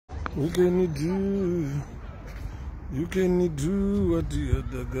You can do. You can do what the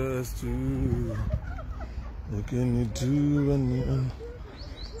other guys do. You can do when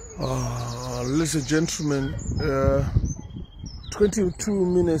ladies and gentlemen, 22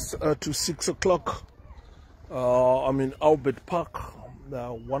 minutes to 6 o'clock. I'm in Albert Park,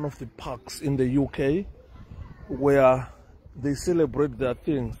 one of the parks in the UK where they celebrate their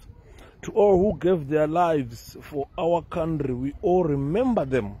things. To all who gave their lives for our country, we all remember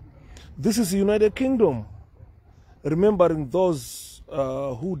them. This is the United Kingdom, remembering those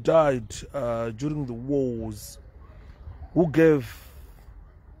who died during the wars, who gave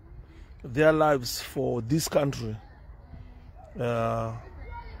their lives for this country. They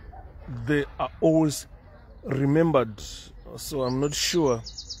are always remembered. So I'm not sure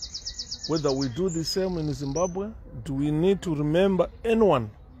whether we do the same in Zimbabwe. Do we need to remember anyone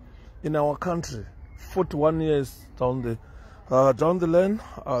in our country 41 years down the line?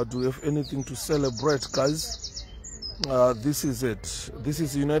 Do we have anything to celebrate, guys? This is it. This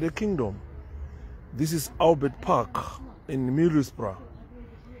is the United Kingdom. This is Albert Park in Middlesbrough,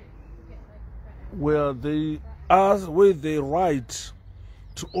 where they write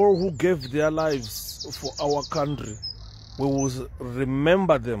to all who gave their lives for our country. We will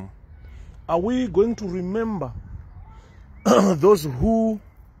remember them. Are we going to remember those who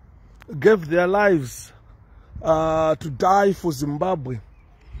gave their lives to die for Zimbabwe?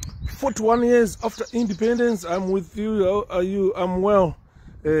 41 years after independence, I'm with you. How are you? I'm well.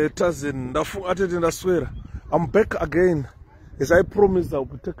 𝗙𝗘𝗟𝗟𝗢𝗪 I'm back again. As I promised, I'll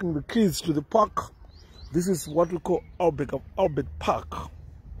be taking the kids to the park. This is what we call Albert Park,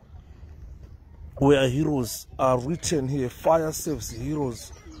 where heroes are written here. Fire saves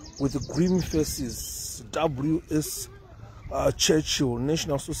heroes with the green faces. W.S. Churchill,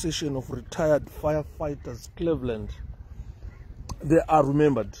 National Association of Retired Firefighters, Cleveland. They are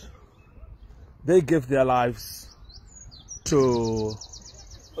remembered. They gave their lives to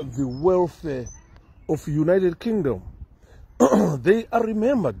the welfare of the United Kingdom. They are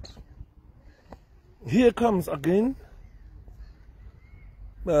remembered. Here comes again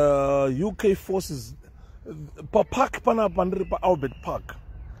UK forces. Albert Park.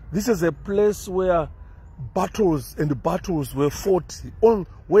 This is a place where battles were fought. On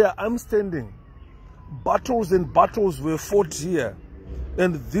where I'm standing, battles were fought here,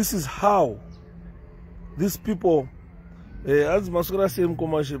 and this is how these people.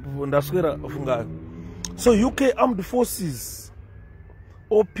 So UK Armed Forces,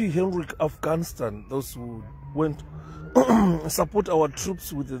 𝗭𝗚𝗎𝗪𝗓𝗔𝗕 Afghanistan, those who went support our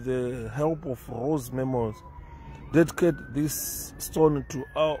troops with the help of rose memos, dedicate this stone to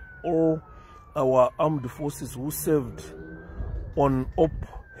all our armed forces who served on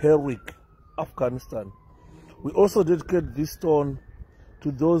𝗭𝗚𝗎𝗪𝗓𝗔𝗕 Afghanistan. We also dedicate this stone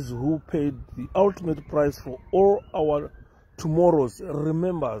to those who paid the ultimate price for all our tomorrows.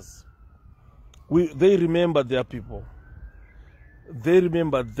 Remembers. They remember their people. They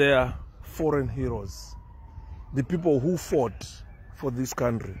remember their foreign heroes, the people who fought for this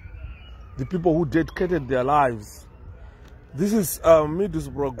country, the people who dedicated their lives. This is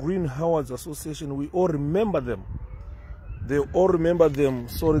Middlesbrough Green Howards Association. We all remember them. They all remember them.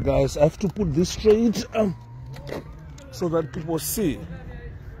 Sorry guys, I have to put this straight so that people see.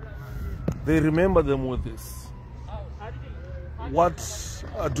 They remember them with this. What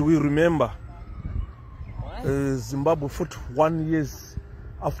do we remember? Zimbabwe 41 years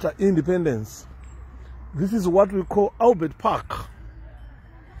after independence. This is what we call Albert Park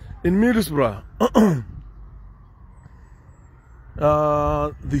in Middlesbrough.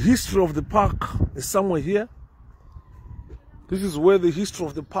 The history of the park is somewhere here. This is where the history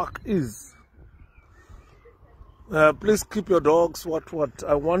of the park is. Please keep your dogs. What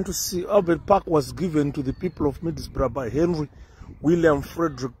I want to see. Albert Park was given to the people of Middlesbrough by Henry William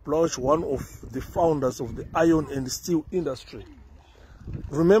Frederick Bloch, one of the founders of the iron and steel industry.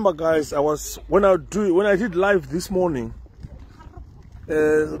 Remember, guys, when I did live this morning,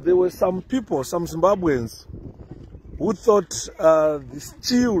 there were some people, some Zimbabweans, who thought the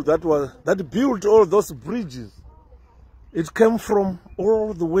steel that built all those bridges, it came from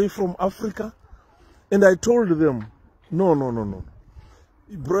all the way from Africa. And I told them, no.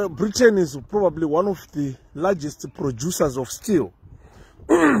 Britain is probably one of the largest producers of steel.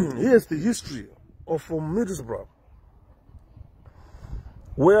 Here's the history of Middlesbrough,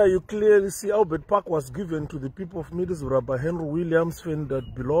 where you clearly see Albert Park was given to the people of Middlesbrough by Henry Williams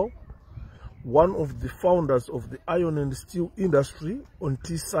Frederick Bloch, one of the founders of the iron and steel industry on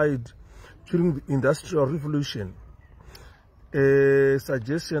Teesside during the Industrial Revolution. A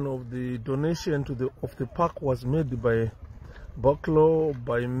suggestion of the donation of the park was made by Bucklow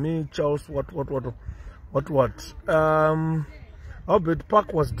by me, Charles, Albert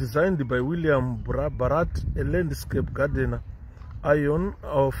Park was designed by William Barrett, a landscape gardener,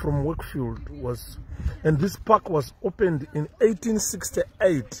 from Wakefield, and this park was opened in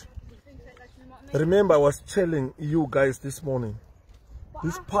 1868. Remember, I was telling you guys this morning,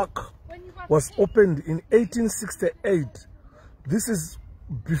 this park was opened in 1868. This is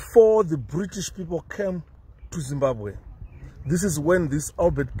before the British people came to Zimbabwe. This is when this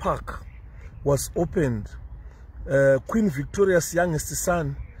Albert Park was opened. Queen Victoria's youngest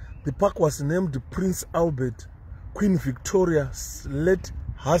son, the park was named Prince Albert, Queen Victoria's late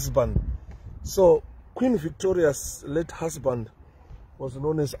husband. So Queen Victoria's late husband was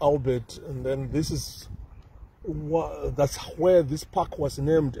known as Albert, and then this is that's where this park was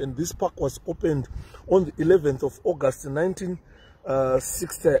named, and this park was opened on the 11th of August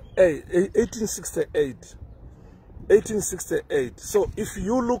 1868. So if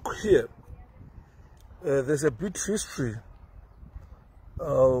you look here, there's a bit history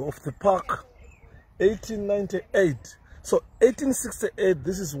of the park. 1898. So 1868,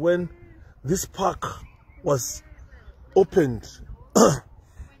 this is when this park was opened.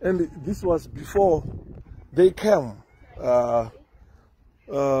 And this was before they came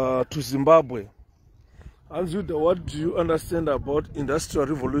to Zimbabwe. And what do you understand about Industrial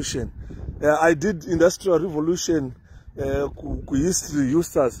Revolution? I did Industrial Revolution history,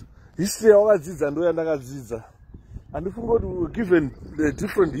 Eustace. History wakadzidza ndo yandakadzidza. Andifunga kuti we were given the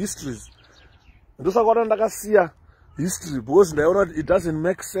different histories. Ndosaka ndakasiya history because ndaiona it doesn't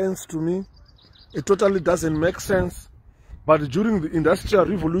make sense to me. It totally doesn't make sense. But during the Industrial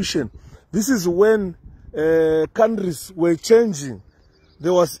Revolution, this is when countries were changing.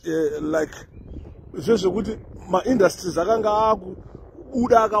 There was like my industries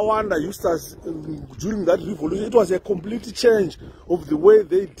Eustace, during that revolution. It was a complete change of the way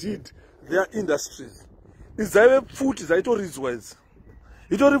they did their industries. Is there a food? Is there words?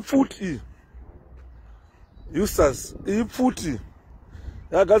 It was food. Eustace, food.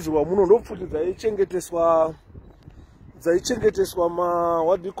 Yagaziwa muno no food zaichengeteswa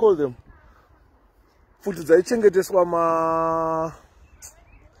what do you call them? Food zaichengeteswa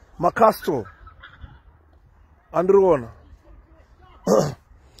Castro. Androna.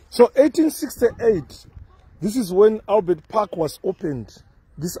 So 1868, this is when Albert Park was opened,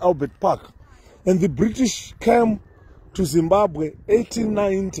 this Albert Park. And the British came to Zimbabwe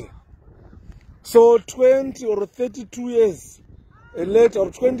 1890. So 20 or 32 years later,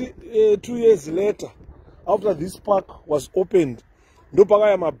 or 22 years later, after this park was opened,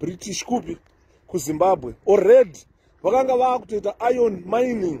 ndopakayama British kupi ku Zimbabwe. Already, vakanga vakutoita iron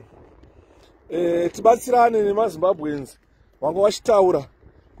mining. Tibatsirane nemaZimbabweans. Wanga wachitaura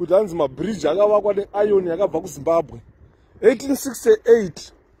kuti hanzi mabridge akavakwa neiron yakabva kuZimbabwe.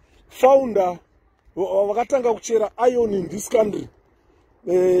 1868, founder vakatanga kuchera iron in this country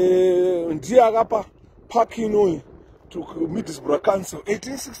ndiye akapa park inoyi to Middlesbrough Council.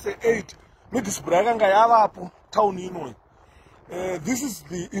 1868, Middlesbrough yakanga yavapo town inoyi. This is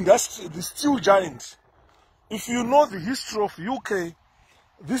the industry, the steel giant. If you know the history of UK,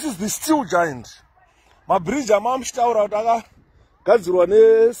 this is the steel giant. Mabridge amamshitaura kuti akagadzirwa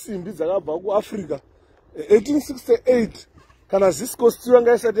nesimbi dzakabva kuAfrica. 1868 kana Zisco steel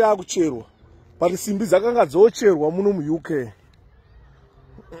yanga isati yakucherwa, but simbi dzakanga dzocherwa muno mu UK.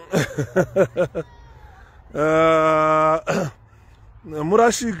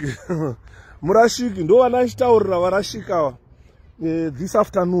 Murashiki ndo vanachitaurira varashika this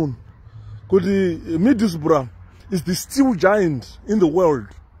afternoon kuti Middlesbrough is the steel giant in the world.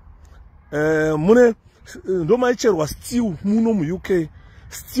 Mune ndo maicherwa steel muno mu UK.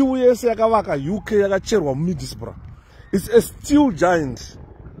 Steel yese yakavaka UK yakacherwa Middlesbrough. It's a steel giant.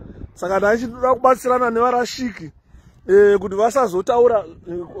 Saka ndachitoda kubatsirana nevarashiki kuti vasazotaura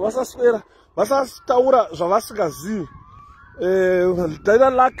vasataura zvavasingazivi. Ndaita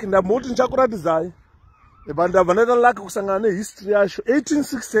luck ndamboti ndichakuratidzai, but ndabva ndaita luck kusangana nehistory yacho.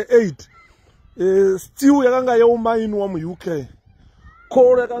 1868 steel yakanga yaumainwa mu UK.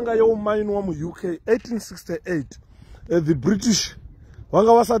 Coal yakanga yaumainwa mu UK. 1868 the British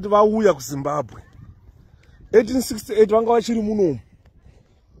vanga vasati vauya kuZimbabwe. 1868 vanga vachiri muno.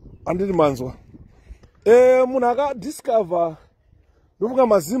 Andiri manzwa. Munhu akadiscover ndomuka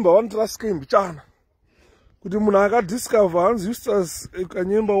mazimba vanotraskambi chana kuti munhu akadiscover hanzi Eustace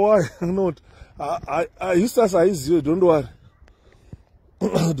Kanyemba. Why not? Eustace haizive, don't worry.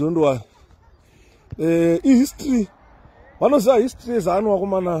 Don't worry. History vanoziva history yeZanu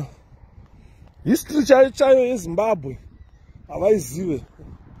wakomana. History chayo yeZimbabwe havaizive.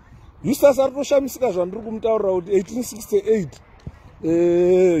 Eustace ari kushamisika zvandiri kumutaurira kuti 1868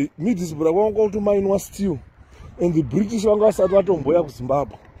 Middlesbrough kwanga kutomainwa steel and the British vanga vasati vatomboya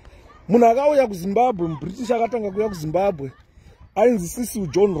kuZimbabwe. Munhu akauya kuZimbabwe, muBritish akatanga kuuya kuZimbabwe ainzi Cecil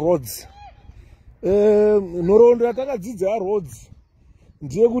John Rhodes. Nhoroondo yatakadzidza yaRhodes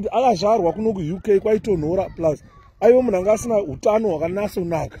ndiye kuti akazvarwa kuno kuUK kwaitonhora plus aive munhu anga asina utano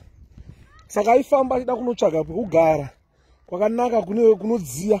hwakanasonaka. Saka aifamba achida kunotsvaga pekugara kwakanaka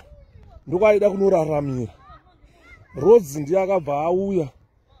kunodziya ndokwaida kunoraramira. Rhodes ndiye akabva auya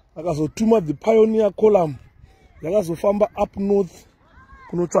akazotuma the pioneer column yakazofamba up north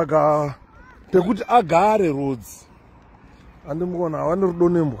kunotsvaga pekuti agare Rhodes. Andimuona havane rudo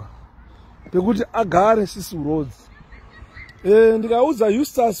nembwa pekuti agare Cecil Rhodes. Ndikaudza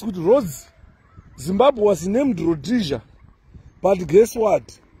Eustace kuti Rhodes, Zimbabwe was named Rhodesia, but guess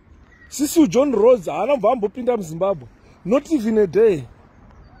what? Cecil John Rhodes haana kubva ambopinda muZimbabwe, not even a day.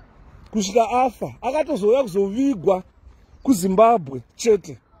 Kusvika afa akatozouya kuzovigwa kuZimbabwe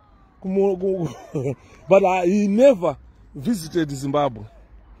chete, but he never visited Zimbabwe.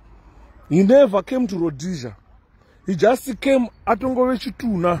 He never came to Rhodesia. He just came atongove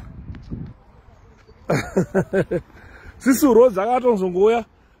chituna. Cecil Rhodes akatonzongoya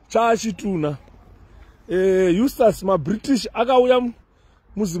chaachituna. Eustace maBritish akauya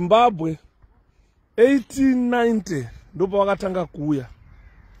muZimbabwe 1890 ndopa vakatanga kuuya.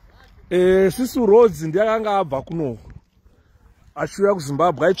 Cecil Rhodes ndiye akanga abva kunoko achiuya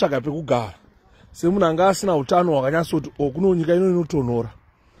kuZimbabwe aitsvaga pekugara semunhu anga asina utano hwakanyatsoti kuno nyika ino inotonhora.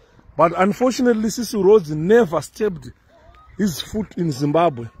 But unfortunately Cecil Rhodes never stepped his foot in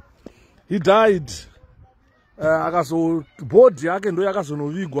Zimbabwe. He died. Board yake ndo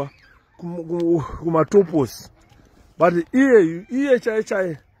yakazonovigwa kumatopos. But iye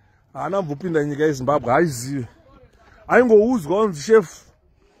chaiye haana mbopinda nyika yeZimbabwe, haizive. Aingoudzwa kunzi chef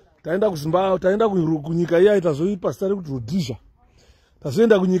taenda kuZimbabwe, taenda kunyika iya tazoipa zita rekuti Rhodesia.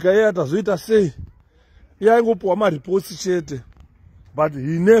 Tazoenda kunyika iya tazoita sei. Iye aingopiwa mareports chete. But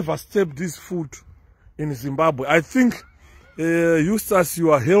he never stepped his foot in Zimbabwe. I think Eustace,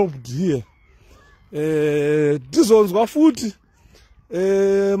 you are helped here. Tizonzwa futi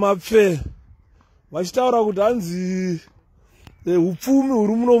𝗵𝘃𝗴 vachitaura kuti hanzi upfumi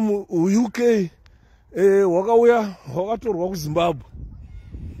huri muno muUK hwakauya hwakatorwa kuZimbabwe.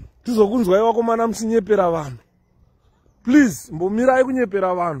 Tizokunzwai vakomana muchinyepera vanhu. Please mbomirai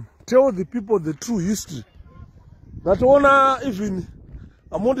kunyepera vanhu. Tell the people the true history. Ndatoona even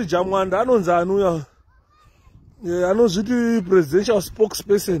𝗵𝘃𝗟𝗟𝗪 anonzi anuya anozviti presidential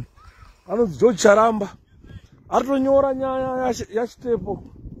spokesperson anonzi George Charamba aritonyora nyaya yaChitepo.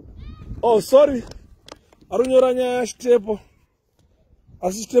 Oh sorry, aronyora nyaya yaChitepo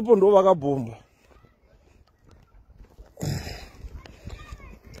asi Chitepo ndo vakabhomba.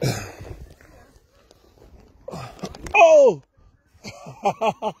 Oh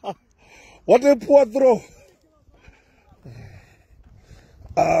what a poor throw.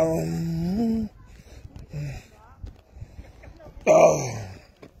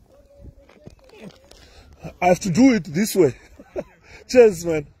 I have to do it this way. Cheers,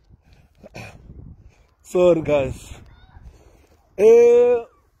 man. Sorry, guys.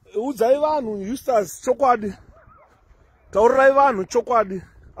 Udzai vanhu Eustace chokwadi. Taurirai vanhu chokwadi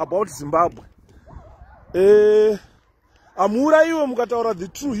about Zimbabwe. Amuraiwe mukataura the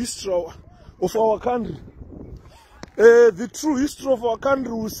true history of our country. The true history of our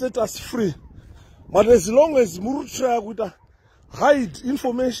country will set us free. But as long as muri try kuita hide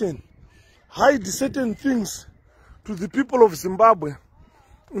information, hide certain things to the people of Zimbabwe,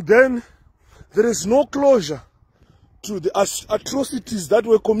 then there is no closure to the atrocities that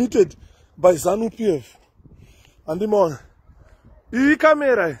were committed by ZANU-PF. Andimona. Iyi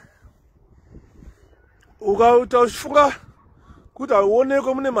kamera ukauta uchifunga kuti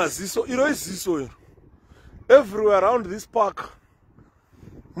auonekwe mune maziso, iro iziso iro. Everywhere around this park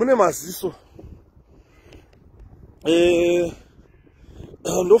mune maziso.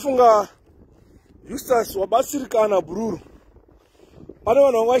 Ndofunga Eustace wabatsirikana bururu. Pane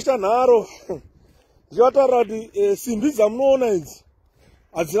vanhu vanga vachita nharo ndichivataura kuti simbi dzamunoona idzi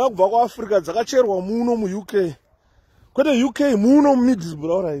hadzina kubva kuAfrica, dzakacherwa muno muUK. Kwete UK muno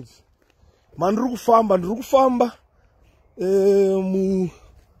muMiddlesbrough, right? Mandiri kufamba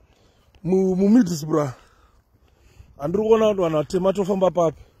muMiddlesbrough. Handiri kuona kuti vanhu vatema tofamba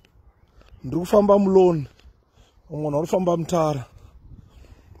papi. Ndiri kufamba muloni. Munhu ari kufamba mutara.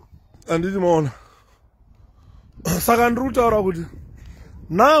 Handiti maona. Saka ndiri kutaura kuti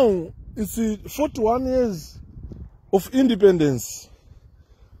now it's 41 years of independence.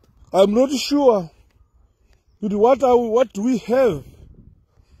 I'm not sure what do we have.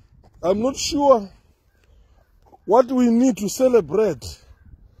 I'm not sure what we need to celebrate,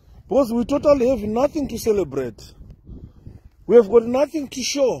 because we totally have nothing to celebrate. We have got nothing to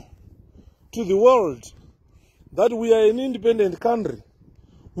show to the world that we are an independent country.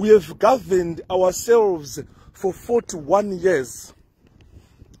 We have governed ourselves for 41 years.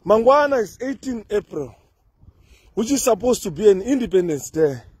 Mangwana is 18 April, which is supposed to be an Independence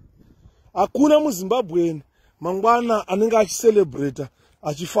Day. Akuna muZimbabwean mangwana anenge achicelebrate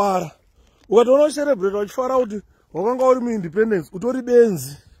achifara. Ukatoona celebrate achifara kuti wakanga uri muindependence utori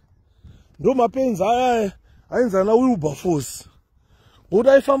benzi. Ndo mapenzi aya ainzana 𝗀𝗵𝗴𝗴. Kuti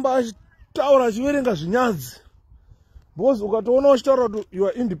aifamba achitaura achiverenga zvinyadzi. Because ukatoona uchitaura kuti you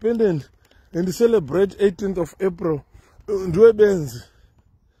are independent and celebrate 18th of April, ndiwe benzi.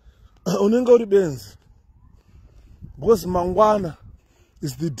 Unenge uri benzi. Because mangwana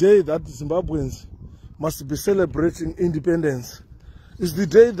is the day that Zimbabweans must be celebrating independence. It's the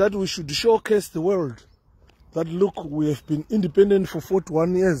day that we should showcase the world that, look, we have been independent for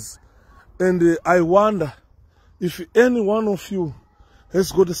 41 years. And I wonder if any one of you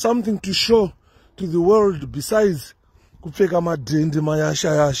has got something to show to the world besides kupfeka madende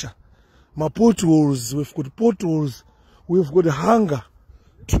mayasha yasha. Ma potholes, we've got potholes, we've got hunger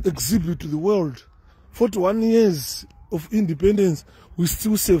to exhibit to the world. 41 years of independence, we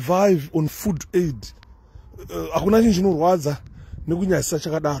still survive on food aid. Hakuna chinhu chinorwadza nekunyasisa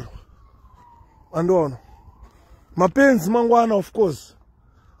chakadaro. Andoona. Mapenzi mangwana, of course,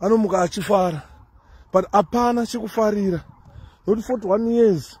 anomuka achifara, but apana chekufarira. Not 41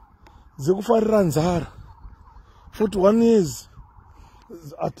 years dzekufarira nzara. 41 years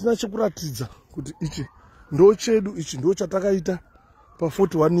atina chekuratidza kuti ichi ndo chedu, ichi ndo chatakaita pa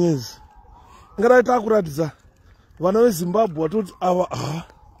 41 years. Ngadaita kuratidza vana veZimbabwe watoti ava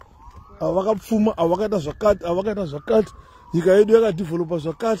vakapfuma, avakaita zvakati, avakaita zvakati, nyika yedu yakadevelopa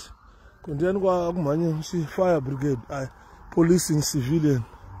zvakati. Kundiani kwakumhanya fire brigade, policing civilian,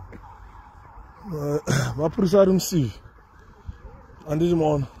 mapurisa ari musivi, handiti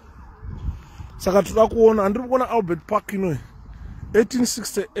maona. Saka toda kuona, handiri kuona Albert Park inoyi.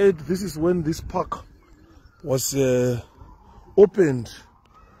 1868, this is when this park was opened.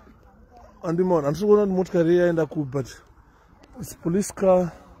 Handiti maona, handisi kuona kuti motikari yaenda ku, but it's police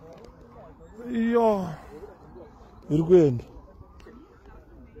car. Iyo iri kuenda.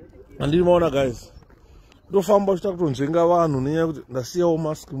 Handiti maona guys. Ndofamba chita kutonzvenga vanhu nenyaya kuti ndasiyawo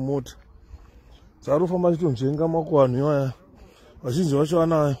mask mumota. Saka ndofamba chitonzvenga makuvanhu iwaya. Vazhinji vacho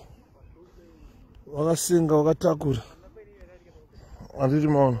vanayo. Vakasenga, vakatakura. Handiti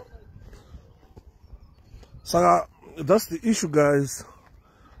maona. Saka that's the issue guys.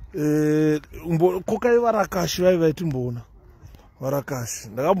 Kokai varakashi vaiva itimboona. Varakashi.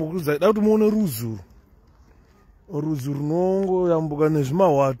 Ndakambokuudzai da kuti muone ruzuru. Ruzuru runongoyambuka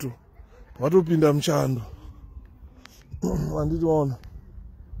nezvimawato. Watopinda muchando. Handiti maona.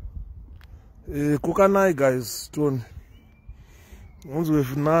 Kokanai guys, Tony. Once we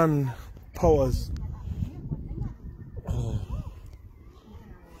have none powers.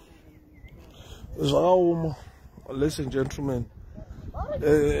 Zvakaoma, ladies and gentlemen.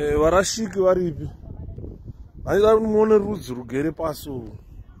 Varashiki varipi. Handida kuti muone rudzi rugere pasi uhu.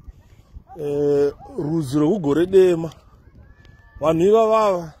 Rudzi rwekugore dema. Vanhu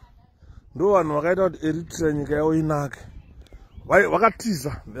ivavava ndo vanhu vakaita kuti Eritrea nyika yavo inake.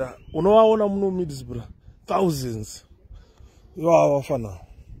 Vakatiza. Unovaona muno Middlesbrough. Thousands. Ivava vafana.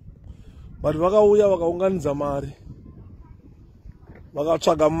 But vakauya vakaunganidza mari.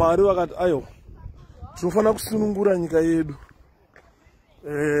 Vakatsvaga mari vakati ayo, tinofana kusunungura nyika yedu.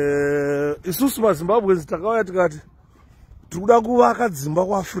 Isusu maZimbabweans takauya tikati tikuda kuvaka dzimba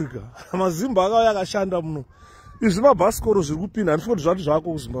kuAfrica. Mazimba akauya akashanda muno. Izvi mabhasikoro zviri kupinda, handifoti zvati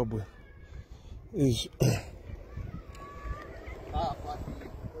zvako kuZimbabwe. Izvi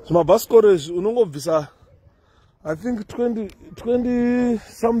zvimabhasikoro izvi unongobvisa I think 20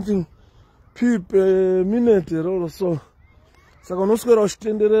 something p per minute or so. Saka unoswera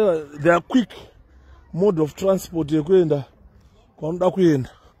uchitenderera, they are quick mode of transport yekuenda kwaunoda kuenda.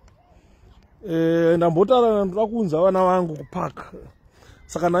 Ndambotaura ndoda kuunza vana vangu kupark.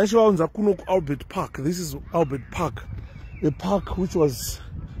 Saka naishi vaunza kuno kuAlbert Park. This is Albert Park, a park which was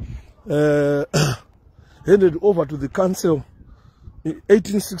handed over to the council in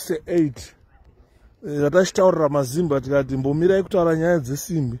 1868. Tatachitaurira mazimba tikati mbomirai kutaura nyaya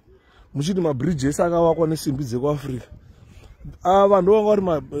dzesimbi. Muchiti mabridge ese akavakwa nesimbi dzekuAfrica. Ava ndo vanga vari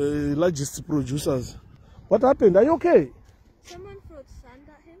my largest producers. What happened? Are you okay? Someone threw sand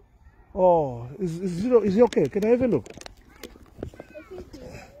at him. Oh, is he okay? Can I have a look?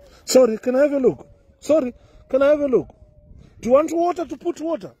 Sorry, can I have a look? Sorry, can I have a look? Do you want water to put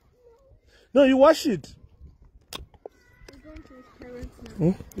water? No, you wash it.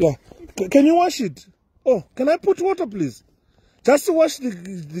 Yeah. Can you wash it? Oh, can I put water, please? Just to wash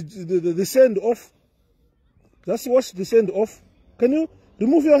the sand off. Just wash the sand off. Can you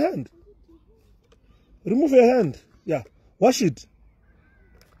remove your hand? Remove your hand. Yeah. Wash it.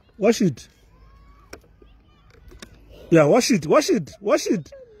 Wash it. Yeah, wash it. Wash it. Wash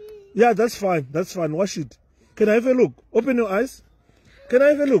it. Yeah, that's fine. That's fine. Wash it. Can I have a look? Open your eyes. Can I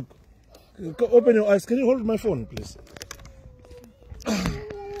have a look? Open your eyes. Can you hold my phone, please?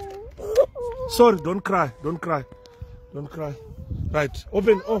 Sorry, don't cry. Don't cry. Don't cry. Right.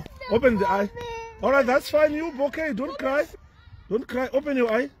 Open. Oh, open the eye. All right, that's fine. You okay? Don't cry. Don't cry. Open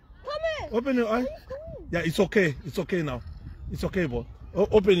your eye. Open your eye. Yeah, it's okay. It's okay now. It's okay, boy. Oh,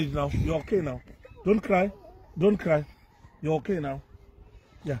 open it now. You're okay now. Don't cry. Don't cry. You're okay now.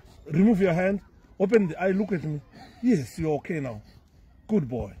 Yeah. Remove your hand. Open the eye. Look at me. Yes, you're okay now. Good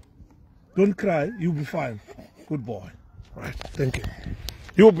boy. Don't cry. You'll be fine. Good boy. Right. Thank you.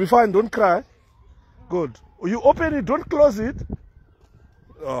 You'll be fine. Don't cry. Good. You open it. Don't close it.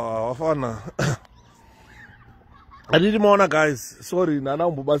 Oh, fun. I didn't want guys. Sorry. Nana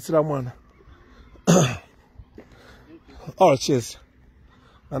mbubatsira mwana. Oh, cheers.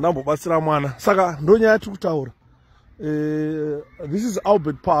 Nana mbubatsira mwana. Saka ndonya yatu kutaura. This is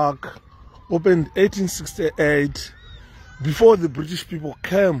Albert Park, opened 1868, before the British people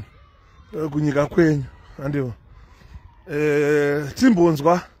came. Kunyika kwenyu, andiwo.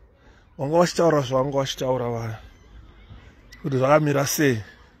 Timbonzwa, wanga wachitaura zvanga wachitaura vaya. Kuti zvakamira sei.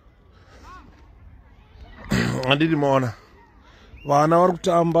 Andidi maona. Vana vari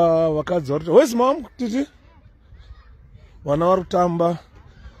kutamba, vakadzi vari kutamba. Where's mom, Titi? Vana vari kutamba.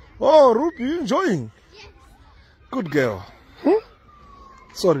 Oh, Ruby, you enjoying? Yes. Good girl.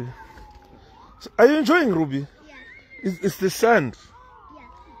 Sorry. Are you enjoying, Ruby? Yes. It's the sand. Yes.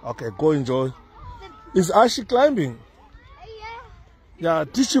 Okay, go enjoy. Is 𝗭𝗓𝗓 climbing? Yeah. Yeah,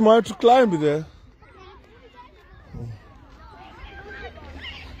 teach him how to climb there.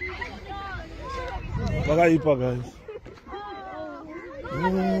 Bakaipa, guys.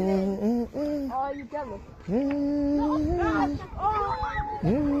 Oh, you got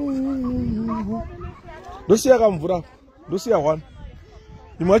Dosiya kamvura. Dosiya one.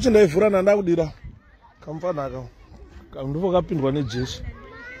 Imagine ndaivhura nanda kudira. Kamfana ka. Kamndifo kapindwa nejeshi.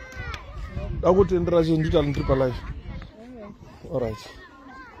 Dakutendera chendita ndiri palive. All right.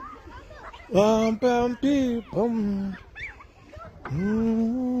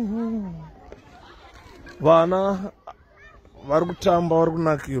 Vana vari kutamba, vari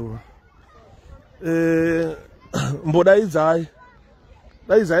kunakirwa. Mbodaidzai.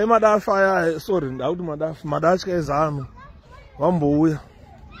 Daidzai madafi aya, sorry, ndakuti madafi ezano. Vambouya.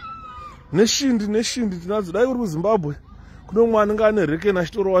 Neshindi tinadzo. Dai uri kuZimbabwe. Kuno mwana nga ane reke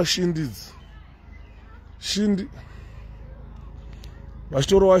nachitoro washindi idzi. Shindi.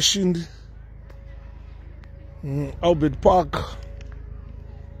 Vachitoro washindi. Albert Park.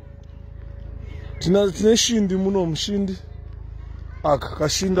 Tine shindi muno mushindi. Aka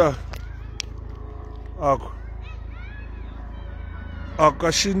kashinda. Ako.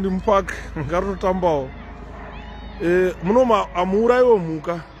 Akashindi mpark ngarotambawo. Muno amuraiwo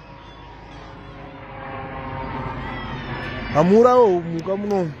mhuka. Amuraiwo mhuka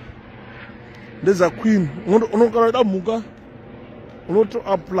muno. Ndeza queen. Unokana da mhuka. Unoto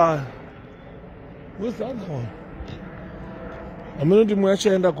apply. Where's that one? Amene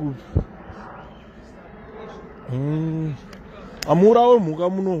mwachaenda kupi. Amuraiwo mhuka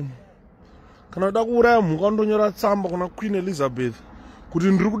muno. Kana uda kuuraya mhuka ndonyora tsamba kuna Queen Elizabeth kuti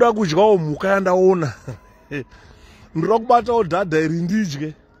ndiri kuda kudyawo mhuka yandaona. Ndiri kubatawo dhadha iri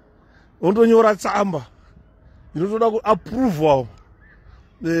ndidye. Ondonyora tsamba inotoda kuapprovewawo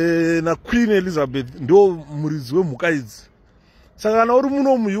na Queen Elizabeth, ndio muridzi wemhuka idzi. Saka kana uri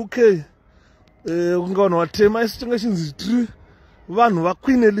muno mu-UK kunga vanhu vatema isi tinga chinzi tiri vanhu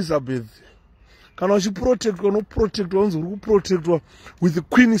vaQueen Elizabeth. Kana uchiprotectwa unoprotectwa unzi uri kuprotectwa with the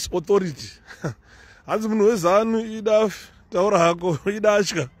Queen's authority. Hanzi munhu wezanu idafi taura hako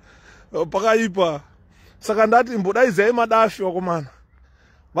idatya pakaipa. Saka ndati mbodaidzai madafi wakomana.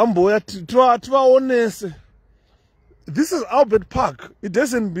 Vamboya tivaonese. This is Albert Park. It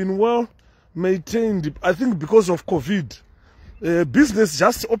hasn't been well maintained, I think, because of COVID. Business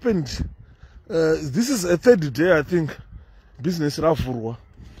just opened. This is a third day, I think. Business ravhurwa.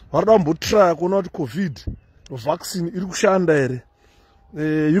 Varambotraya kuona kuti COVID vaccine iri kushanda here.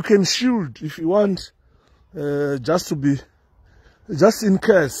 You can shield if you want, just in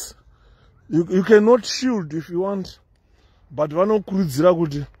case. You cannot shield if you want, but vanokurudzira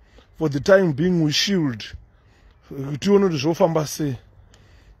kuti for the time being we shield. Tione kuti zvofamba sei.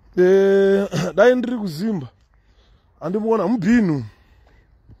 Dai ndiri kuZimba. Andimuona mubhinu.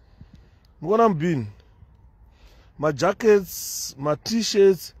 muona mubini majackets,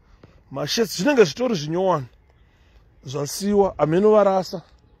 t-shirts, shirts zvinenge zvitori zvinyowani zvasiyiwa ameno varasa.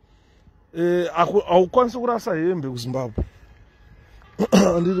 Haukwanisi kurasa hembe kuZimbabwe.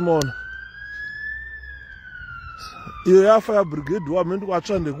 Anditi maona iyo yafire brigade wamendo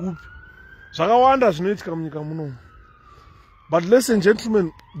kwatsva ndekupi zvakawanda zvinoitika munyika munomu. But ladies and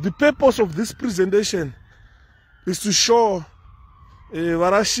gentlemen, the purpose of this presentation is to show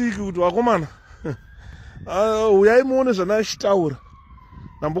varashiki kuti vakomana uyai muone zvandaichitaura.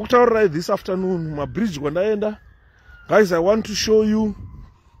 Ndambokutaurirai this afternoon mabridge kwandaenda. Guys, I want to show you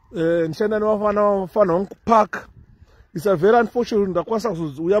ndichaenda nevafana vangu kupark. It's a very unfortunate ndakwanisa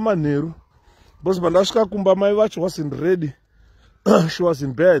kuzouya manheru because pandasvika kumba mai vacho wasn't ready. She was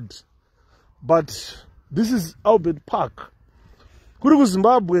in bed. But this is Albert Park. Kuri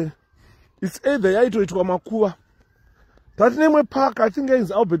kuZimbabwe, it's either yaitoitwa makuva. Tati nemwe park, I think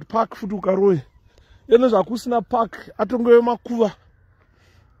it's Albert Park futi ukaroi. Eno zvakusina park atongewe makuva.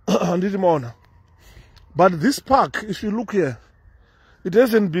 Handiti maona. But this park, if you look here, it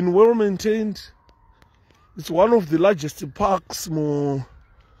hasn't been well maintained. It's one of the largest parks mo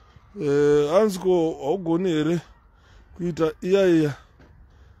anziko augoni here kuita iya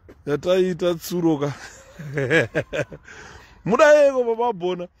yataita tsuroka. Mudayeko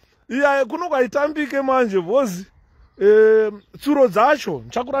bababona iya kuno kwaitambike manje vozi tsuro dzacho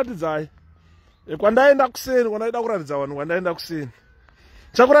chakuratidzai kwandaenda kuseni kwandaida kuratidza vanhu kwandaenda kuseni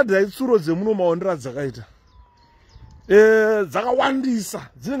chakuratidzai tsuro dzemuno maondera dzakaita dzakawandisa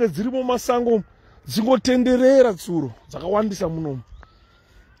dzinenge dzirimo masango dzingotenderera tsuro dzakawandisa munomu.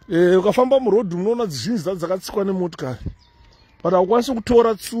 Ukafamba murodhi unoona dzizhinji dzacho dzakatsikwa nemotikari but haukwanisi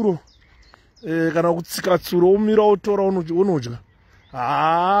kutora tsuro kana kutsika tsuro umira utora unodya.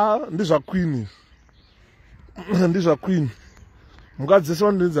 Ndizvaqueen. Ndizvaqueen. Mhuka dzese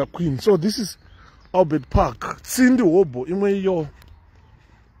vanodza queen. So this is Albert Park. Tsindi hobo imwe iyo.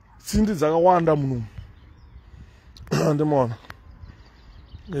 Tsindi dzakawanda munomu. Ndimona.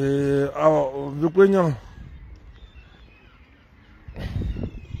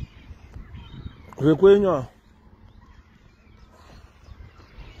 Vekwenya.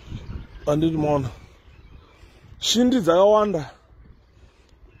 Anditi maona shindi dzakawanda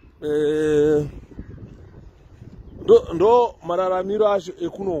ndo mararamiro acho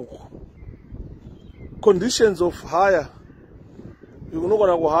ekunoko. Conditions of hire,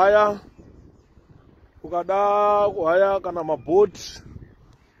 unogona kuhaya, ukada kuhaya kana mabhoti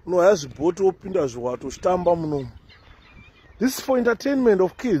unohaya zvibhoti wopinda zviwato uchitamba munomu. This is for entertainment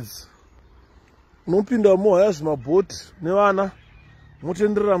of kids. Unopinda mohaya zvimabhoti nevana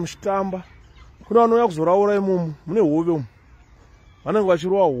motenderera muchitamba. Kuna vanouya kuzoraura imomo mune hove umu vanenge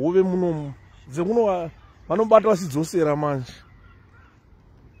vachirova hove munomu dzekuno vanobata vachidzosera manje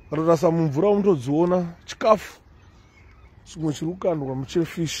vatotarisa mumvura unotodziona chikafu chimwe chiri kukandwa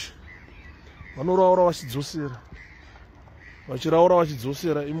muchefishi vanoraura vachidzosera vachiraura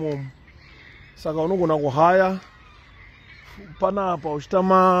vachidzosera imomo. Saka unogona kuhaya panapa uchita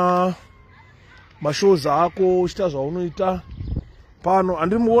mashows ako uchita zvaunoita pano.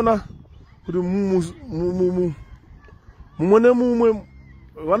 Handimuona kuti mumwe nemumwe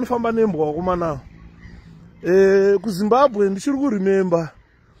vanofamba nembwa vakomana. KuZimbabwe ndichiri kuremember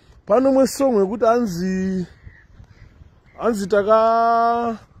pane umwe song wekuti anzi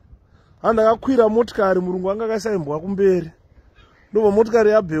handakakwira motikari murungu anga akaisa imbwa kumberi ndobva motikari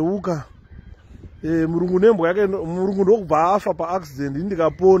yabheuka. Murungu nembwa yake murungu ndokubva afa paaccident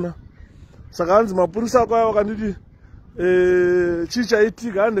ndikapona. Saka anzi mapurisa kwaya vakanditi chii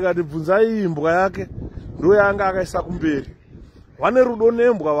chaitika ndikati bvunzai imbwa yake ndo yanga akaisa kumberi. Vane rudo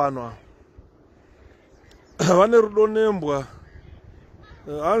nembwa vanhu ava. Vane rudo nembwa.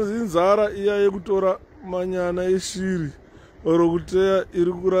 Hanzi inzara iya yekutora manyana eshiri orokuteya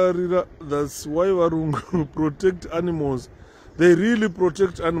iri kurarira. That's why varungu protect animals. They really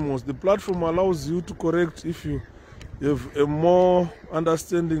protect animals. The platform allows you to correct if you have a more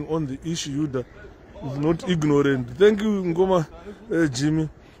understanding on the issue. Is not ignorant. Thank you, Ngoma Jimmy.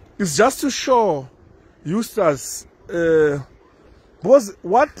 It's just to show Eustace because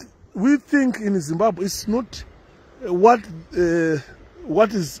what we think in Zimbabwe is not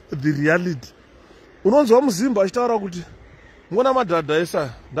what is the reality. Unonzwa muzimba achitaura kuti ngona madhadha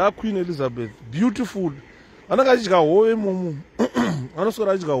esa nda Queen Elizabeth beautiful ananga achidya hove mumu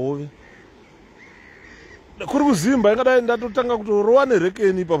anosora achidya hove. Kuri kuzimba ingadai ndatotanga kutorowa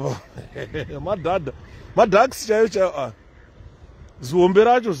nerekeni papa. Madhaksi chaiyo zihombe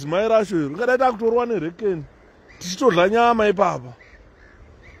racho zimai racho iro ingadai takutorowa nerekeni tichitodla nyama ipapa.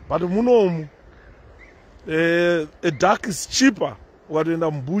 But munomu a duck is cheaper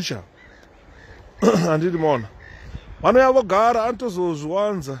ukatoenda mubucha handidi maona vanouya vogara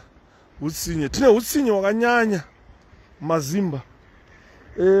anotozozviwanza utsinye. Tine utsinye hwakanyanya mazimba,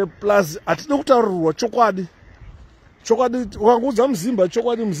 plus hatidi kutaurirwa chokwadi. Ukangoudza muzimba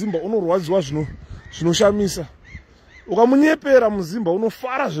chokwadi, muzimba unorwadziwa zvinoshamisa. Ukamunyepera muzimba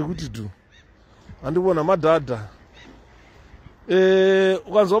unofara zvekuti tu. Handivona madhadha.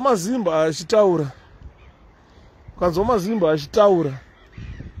 Ukanzwa mazimba achitaura,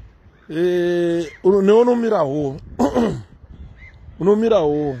 neunomirawo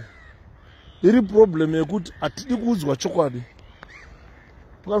unomirawo. Iri problem yekuti hatidi kuudzwa chokwadi.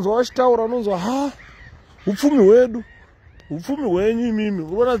 Ukanzwa vachitaura unonzwa ha, upfumi hwenyu imimi.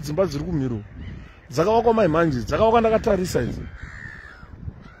 Unoona dzimba dziri kuMhiro dzakavakwa maimanje, dzakavakwa ndakatarisa idzi.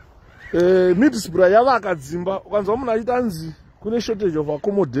 Middlesbrough yavaka dzimba. Ukanzwa munhu achitanzi kune shortage of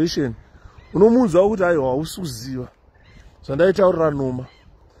accommodation, unomuudza kuti aiwa hausi kuziva zvandaitaurira Noma.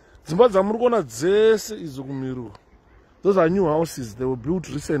 Dzimba dzamuri kuona dzese idzo kuMhiro, those are new houses, they were built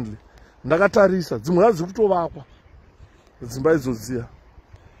recently. Ndakatarisa dzimwe hadziri kutovakwa dzimba idzodziya.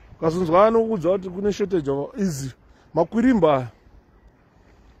 Ukazonzwa anokuudza kuti kune shortage of izi makwirimba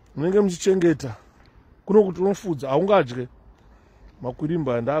munenge muchichengeta kuno kuti unofudza haungadye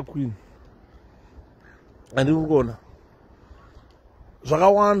makwirimba ndaakwini. Handiri kuona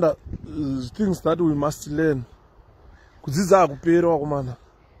zvakawanda things that we must learn. Kudzidza hakuperi wakomana,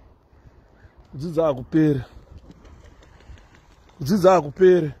 kudzidza hakuperi.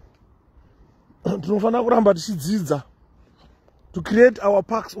 Tinofanira kuramba tichidzidza to create our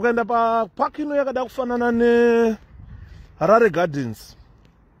parks. Ukaenda papark ino yakada kufanana neHarare Gardens,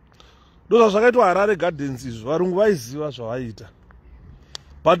 ndo zvakaitwa Harare Gardens izvo, varungu vaiziva zvavaita.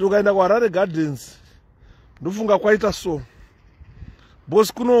 But ukaenda kuHarare Gardens ndofunga kwaita so,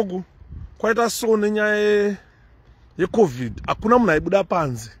 bosi kunoku kwaita so nenyaya yeCovid. Hakuna munhu aibuda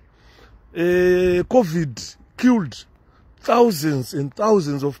panze. Covid killed thousands and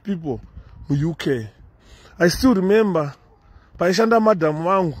thousands of people in UK. I still remember paishanda madam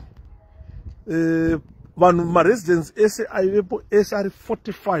vangu, vanhu maresidents ese aivepo ese ari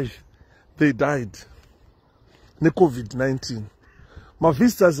 45 they died neCovid-19.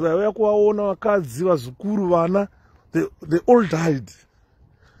 Mavisitors vaiuya kuvaona, vakadzi, vazukuru, vana, they all died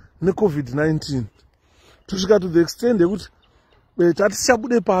neCovid-19. Tusvika to the extent yekuti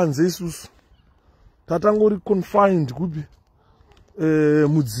tatichabude panze isusu, tatangori confined kupi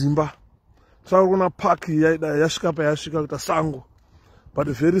mudzimba. Takaona park yasvika payasvika kuita sango. But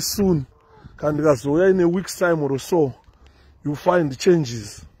very soon, kana ndikazouya in a week's time or so, you find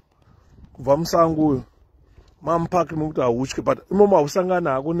changes. Kubva musango uyo mamupaki nokuti hautye, but imomo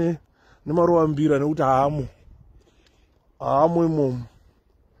hausangana hako nemaruva mbira nekuti haamo imomo.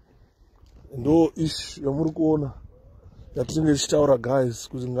 Ndo ishi yamuri kuona yatinenge tichitaura guys,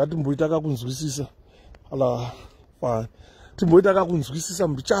 kuti ngatimboita kakunzwisisa. Fine. Timboita kakunzwisisa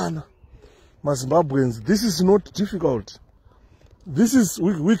mbichana maZimbabweans. This is not difficult. This is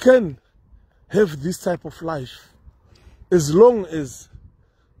we can have this type of life as long as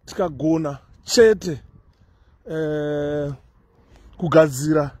tikagona chete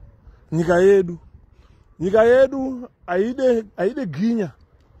kugadzira nyika yedu. Nyika yedu haide ginya,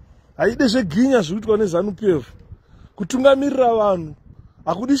 haide zveginya zvikuitwa neZANU-PF. Kutungamirira vanhu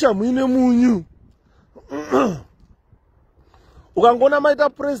hakudisha muine munyu. Ukangona maita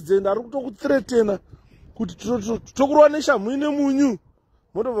president ari kutokuthreatena kuti tokurwanisha muine munyu,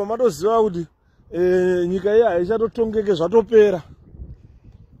 motobva matoziva kuti nyika iyi haichatotongeke zvatopera.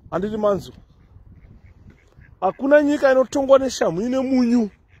 Handiti manzo, hakuna nyika inotongwa neshamhu ine munyu.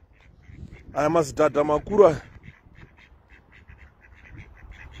 Aya mazidhadha makuru aya,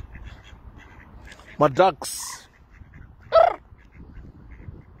 maducks,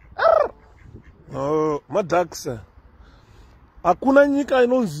 maducks. Hakuna nyika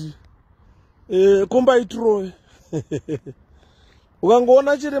inonzi 𝗭𝗵𝗏𝗏.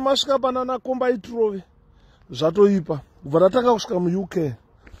 Ukangoona chiri masvika panana 𝗭𝗵𝗏𝗏 zvatoipa. Kubva tatanga kusvika muUK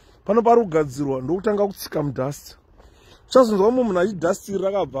pano pari kugadzirwa ndokutanga kutsika mudhasti. Uchazonzwa munhu achidhasti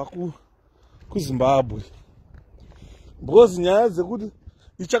rakabva kuZimbabwe. Because nyaya dzekuti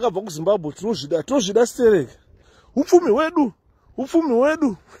ichakabva kuZimbabwe tinozvida stereke. Upfumi hwedu.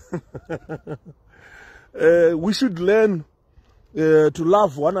 We should learn to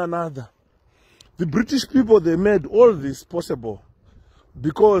love one another. The British people, they made all this possible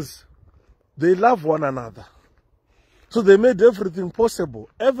because they love one another. So they made everything possible.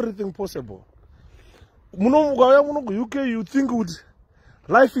 Everything possible. UK, you think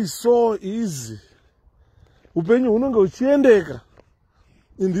life is so easy. Upenyu unonge uchiendeka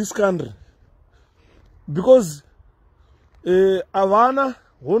in this country. Because avana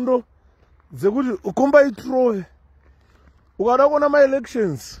hondo dzekuti 𝗭𝗵𝗃𝗧𝗏 ukada kuona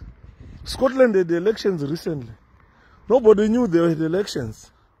ma-elections. Scotland had elections recently. Nobody knew they had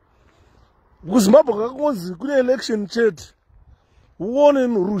elections. KuZimbabwe kakonzi kune election chete. Uone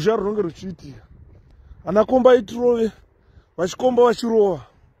ruzha runenge ruchiitika. Ana 𝗭𝗵𝗃𝗧𝗏 vachikomba vachirova.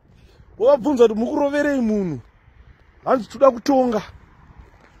 Wakabvunza kuti mukuroverei munhu? Hanzi toda kutonga.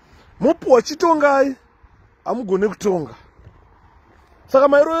 Mopuwa chitongai, hamugone kutonga. Saka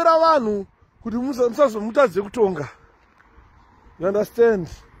mairovera vanhu kuti musazomutadze kutonga. You understand?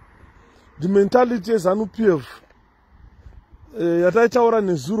 The mentality is 𝗀𝗪𝗵𝗴. Yataitaura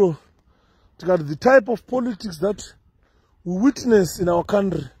nezuro tikati the type of politics that we witness in our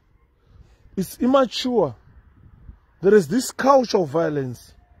country is immature. There is this culture of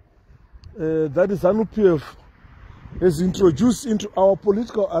violence that is 𝗀𝗪𝗵𝗴 has introduced into our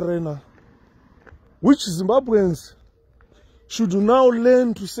political arena, which Zimbabweans should now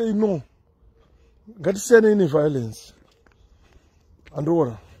learn to say no. Ngatisiyane any violence.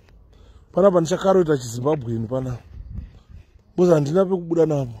 Andora. Pana pandichakaroita chiZimbabwean pana. Because handina pekubuda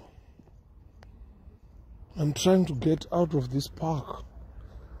napo. I'm trying to get out of this park.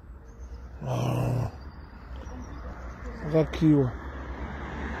 Akakiwa.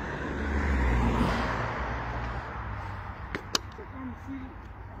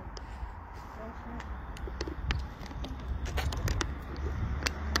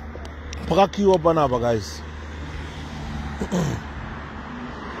 Pakakiwa panapa, guys.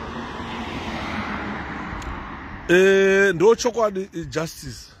 Ndo chokwadi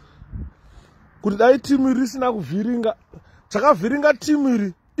justice. Kuti dai timu iri risina kuvhiringa, chakavhiringa timu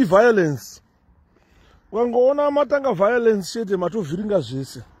iri violence. Ukangoona matanga violence chete matovhiringa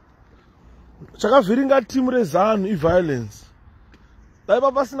zvese. Chakavhiringa timu reZANU violence. Dai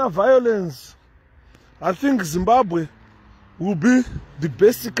papasina violence, I think Zimbabwe will be the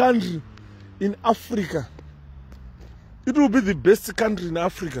best country in Africa. It will be the best country in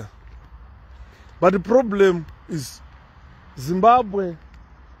Africa. But the problem is Zimbabwe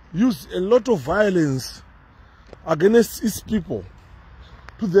used a lot of violence against its people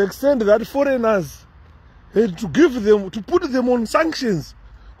to the extent that foreigners had to put them on sanctions.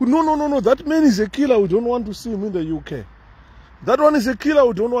 No, that man is a killer, we don't want to see him in the UK. That one is a killer,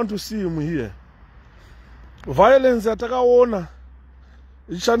 we don't want to see him here. Violence atakaona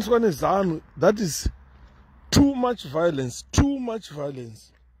ishandiswa neZANU, that is too much violence, too much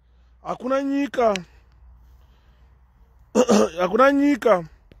violence. Hakuna nyika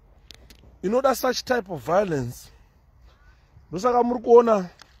inoda such type of violence. Ndosaka muri kuona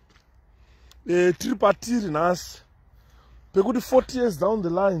tiri patiri nhasi pekuti 40 years down the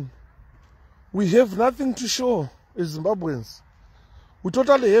line we have nothing to show as Zimbabweans. We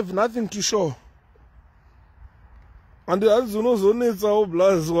totally have nothing to show. And azvinozonetsawo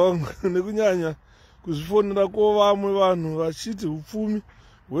blazi wangu nekunyanya kuzvifonera kwevamwe vanhu vachiti upfumi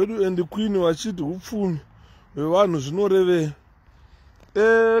hwedu and queen vachiti upfumi hwevanhu zvinorevei.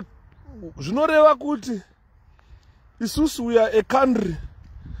 Zvinoreva kuti isusu we are a country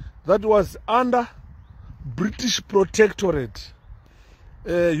that was under British protectorate.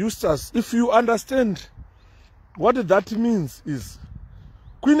 Eustace, if you understand what that means, is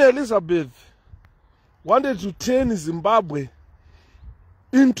Queen Elizabeth wanted to turn Zimbabwe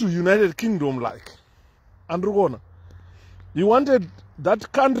into United Kingdom like. And he wanted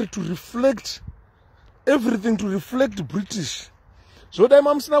that country to reflect everything, to reflect British. So dai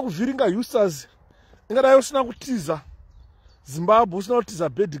mamusina kuvhiringa Eustace, ingadai usina kutiza Zimbabwe, usina kutiza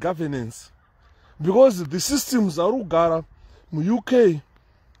bad governance. Because the systems are kugara mu UK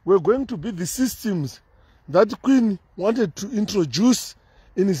were going to be the systems that Queen wanted to introduce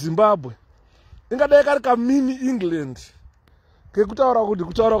in Zimbabwe. Ingadai kari ka mini England. Kekutaura kuti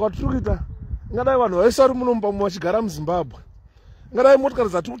kutaura kwatiri kuita ingadai vanhu vaisa vari muno pamwe vachigara muZimbabwe. Ingadai motikari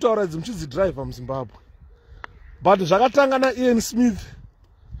dzatiri kutaura idzi muchidzidhiraivha muZimbabwe. But zvakatanga naIan Smith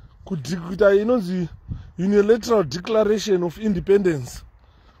kuita inonzi unilateral declaration of independence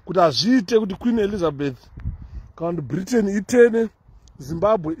kuti hazviite kuti Queen Elizabeth kana kuti Britain itene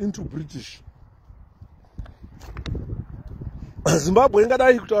Zimbabwe into British. Zimbabwe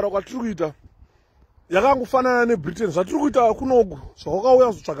ingadai kutaura kwatiri kuita yakangofanana neBritain. Zvatiri kuita kunoku zvawakauya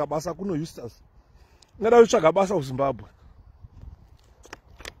kuzotsvaga basa kuno Eustace, ingadai utsvaga basa kuZimbabwe.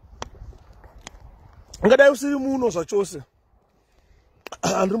 Ingadai usiri muno zvachose.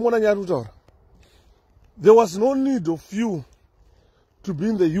 Handiri muona nyari kutaura. There was no need of you to be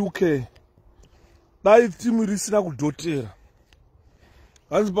in the UK. Dai timu risina kudhotera.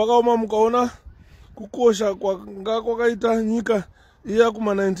 Hanzi pakaoma mukaona kukosha kwakaita nyika iya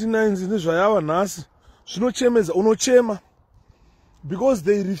kuma 1990s nezvayava nhasi zvinochemedza, unochema, because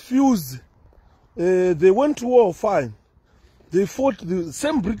they refuse They went to war, fine. They fought the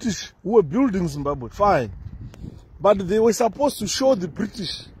same British who were building Zimbabwe, fine. But they were supposed to show the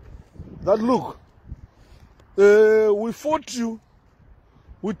British that, look, we fought you,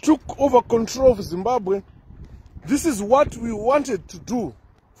 we took over control of Zimbabwe. This is what we wanted to do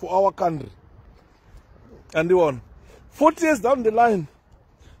for our country. And they won. 40 years down the line,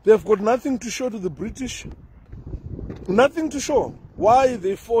 they've got nothing to show to the British. Nothing to show why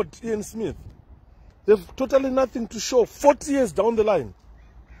they fought Ian Smith. They've totally nothing to show. 40 years down the line.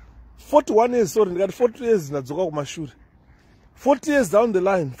 41 years, sorry, they got 40 years in Mashuri. 40 years down the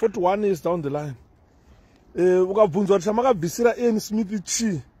line, 41 years down the line. Ian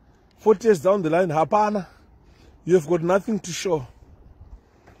Smith 40 years down the line, hapana. You have got nothing to show.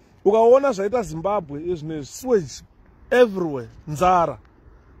 Ukaona zvaita Zimbabwe is sewage everywhere. Nzara.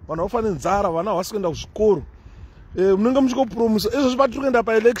 Vana vafane nzara, vana havasi kuenda kuzvikoro. Munenge muchikopromisa. Izvo zvibatiri kuenda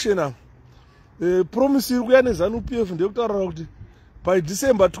pa-election apa. Promise iri kuya neZANU-PF ndeyekutaura kuti by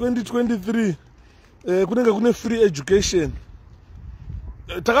December 2023 kunenge kune free education.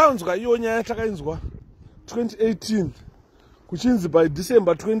 Takanzwa iyo nyaya takainzwa 2018 kuchinzi by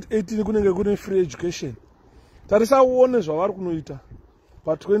December 2018 kunenge kune free education. Tarisa uone zvavari kunoita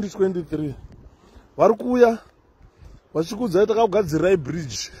pa 2023. Vari kuya vachikudza takagadzirai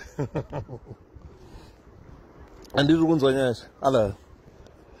bridge. Andiri kunzwa nyaya ala.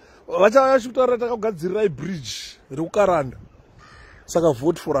 Vachauya chikutaura takagadzirai bridge rekukaranda. Saka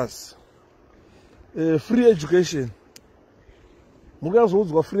vote for us. Free education.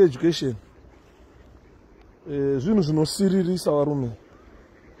 Mukazoudzwa free education. Zvinhu zvinosiririsa varume.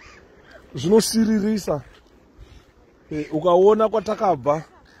 Zvinosiririsa. Ukaona kwatakabva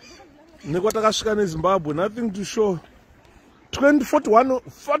nekwatakasvika neZimbabwe, nothing to show.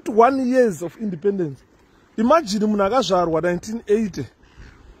 41 years of independence. Imagine munhu akazvarwa 1980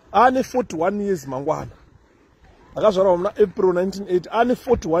 ane 41 years mangwana. Akazvarwa muna April 1980 ane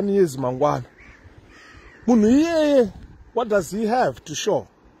 41 years mangwana. Munhu iyeye, what does he have to show?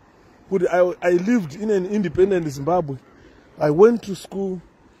 I lived in an independent Zimbabwe. I went to school.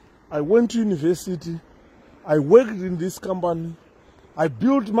 I went to university. I worked in this company. I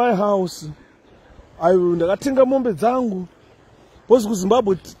built my house. Ndakatenga mombe dzangu. Pozi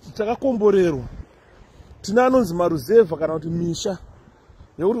kuZimbabwe takakomborerwa. Tina anonzi maruzevha kana kuti misha.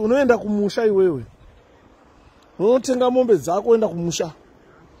 Yekuti unoenda kumusha iwewe. Unotenga mombe dzako uenda kumusha.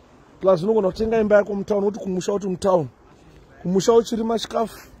 Plus unogona kutenga imba yako mutown, uti kumusha uti mutown. Kumusha uchirima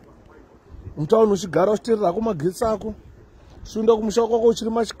chikafu. Mutown uchigara uchiterera magetsi ako. Sunda kumusha kwako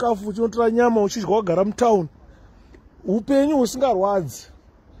uchirima chikafu, uchinotora nyama uchidya wagara mutown. Upenyu husingarwadzi.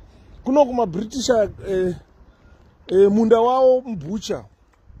 Kuno kuma British munda wao mbucha.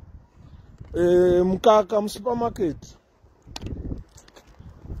 Mukaka musupermarket.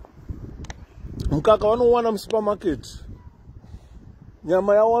 Mukaka wanowana musupermarket.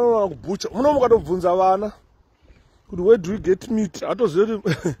 Nyama yao wanowana kubucha. Muno mukatobvunza vana kuti where do we get meat? Atoziva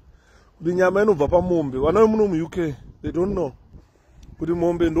kuti nyama inobva pamombe. Vana muno mu-UK, they don't know kuti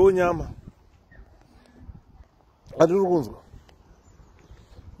mombe ndo nyama. Atiri kunzwa.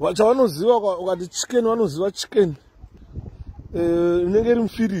 Chavanoziva ukati chicken, vanoziva chicken. Inenge iri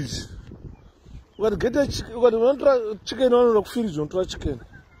mufiriji. Ukati vanotora chicken, vanotora kufiriji, vanotora chicken.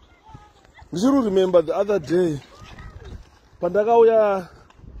 Ndichiri remember the other day, pandakauya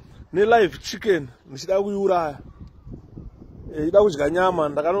live chicken, ndichida kuiuraya. Ida kudya nyama,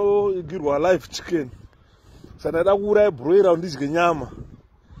 ndakanoigirwa live chicken. Saka ndada kuuraya broiler ndidye nyama.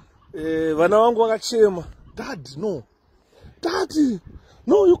 Vana vangu vakachema. Dad, no. Daddy,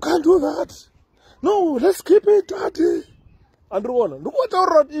 no, you can't do that. No, let's keep it, Daddy. Andruona,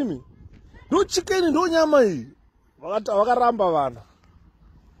 ndikotaurira kuti imi. Ndo chicken, ndo nyama iyi. Vakaramba vana.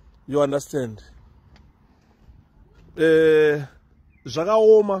 You understand?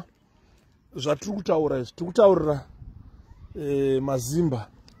 Zvakaoma zvatiri kutaura izvi. Tiri kutaurira mazimba.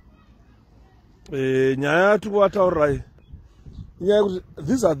 Nyaya yatiri kuvataurira iyi. Nyaya yekuti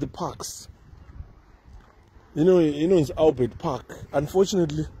these are the parks. You know it's Albert Park.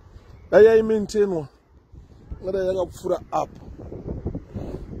 Unfortunately, I maintain yakapfura up.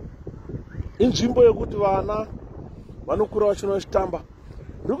 Inzvimbo yekuti vana vanokura vachitamba.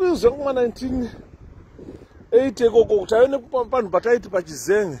 Ndikuziva kuma 1980 koko taione panhu pataiti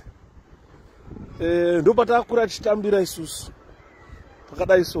paChizenge. Ndo patakura tichitambira isusu.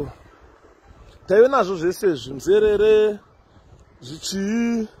 Pakadai so. Taive nazvo zvese zvimzerere,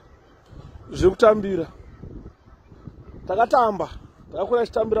 zvichii, zvekutambira. Takatamba. Takakura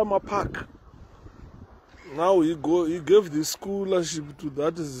tichitambira mumapark. Now he gave the scholarship to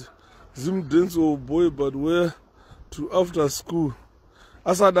that 𝗀𝗏𝗀𝗏𝗀𝗏𝗀𝗏 boy, but where to after school.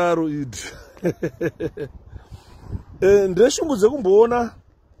 Asadaro id. ndeshungudze kumboona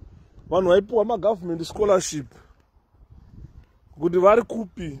vanhu vaipiwa magovernment scholarship kuti vari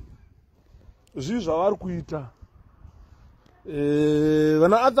kupi zvii zvavari kuita.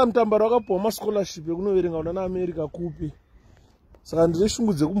 Vana Arthur Mutambara vakapiwa mascholarship ekunoverenga kuna naAmerica kupi. Saka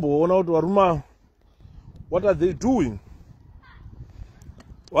ndeshungudze kumboona kuti varume, what are they doing?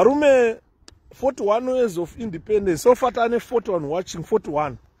 Varume 41 years of independence. So far tane 41 watching,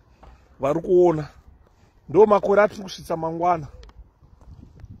 41 vari kuona. Ndo makore atiri kusvitsa mangwana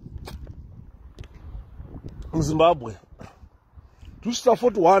muZimbabwe. Tusvitsa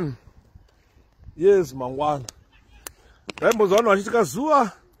 41 years mangwana. Raimboza vanhu vachitika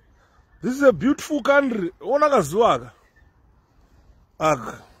zuva. This is a beautiful country. Ona kazuva aka.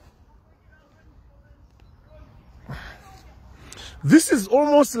 Aka. This is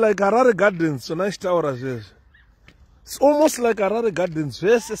almost like Harare Gardens. It's almost like Harare Gardens.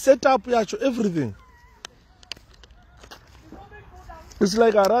 Yes, set up yacho, everything. It's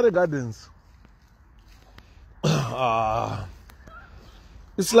like Harare Gardens.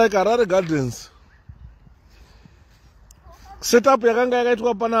 It's like Harare Gardens. Set up yakanga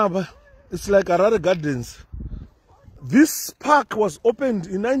yakaitwa panapa. It's like Harare Gardens. This park was opened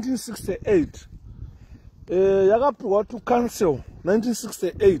in 1968. Yakapiwa to council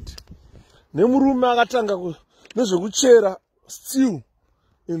 1968. Nemurume akatanga nezvekuchera still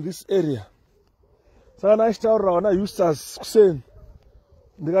in this area. Saka nachitaurira vana Eustace kuseni.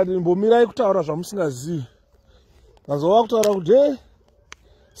 Ndikati mbomirai kutaura zvamusingazivi. Nazova kutaura kuti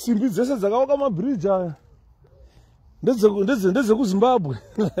simbi dzese dzakavaka mabridge aya ndedze kuZimbabwe.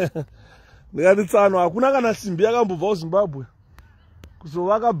 Ndikati tsano hakuna kana simbi yakambobva kuZimbabwe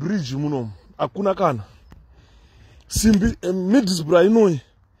kuzovaka bridge munomu. Hakuna kana. Simbi 𝗵𝘃𝗧𝗏 inoyi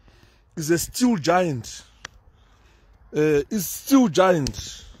is a steel giant. Is steel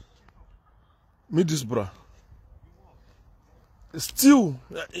giant. 𝗵𝘃𝗧𝗏. Steel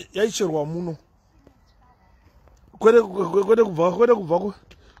yaicherwa muno. Kwete kubva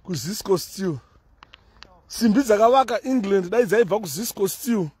kuZisco steel. Simbi dzakavaka England dai dzaibva kuZisco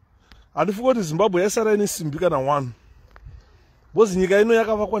steel. Handifungi kuti Zimbabwe yaisara ine simbi kana 1. Bozi nyika ino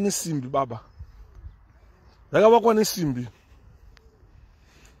yakavakwa nesimbi baba. Yakavakwa nesimbi.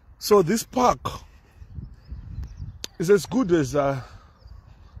 So this park is as good as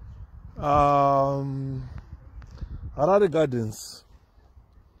Harare Gardens.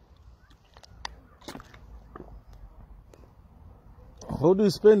 How do you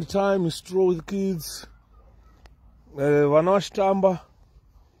spend time? You stroll with kids. Vana vachitamba.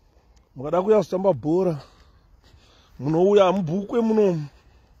 Mukada kuya kutamba bhora. Munouya mubhukwe munomu.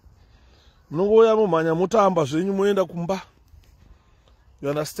 Munongouya mumhanya motamba zvenyu moenda kumba. You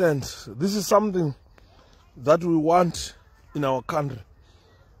understand? This is something that we want in our country.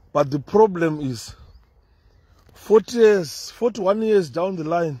 But the problem is 40 years, 41 years down the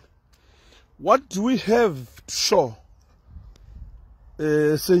line, what do we have to show?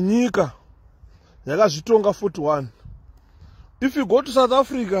 Senyika yakazvitonga 41. If you go to South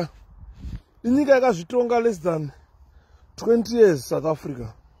Africa, inyika yakazvitonga less than 20 years South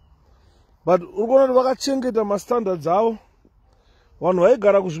Africa. But urikuona kuti vakachengeta mastandards avo. Vanhu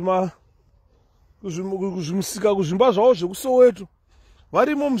vaigara kuzvimusika kuzvimba zvavo zvekuSoweto.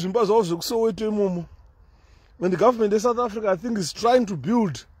 Varimo muzvimba zvavo zvekuSoweto imomo. And the government of South Africa, I think, is trying to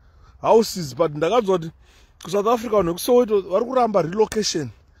build houses. But ndakadzwa kuti kuSouth Africa vanhu vekuSoweto vari kuramba relocation.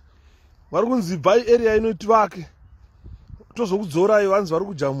 Vari kunzi bvai area ino tivake. Tozokudzorai vanzi vari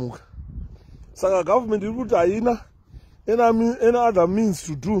kujamuka. Saka government iri kuti haina any other means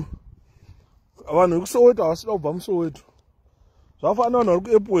to do. Vanhu vekuSoweto havasida kubva muSoweto. Zvafana vanhu vari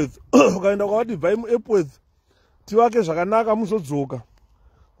kuEpworth. Ukaenda kwavati bvai muEpworth tivake zvakanaka muzodzoka.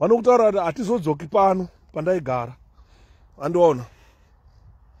 Vanokutaura kuti hatizodzoki pano pandaigara. Andiona.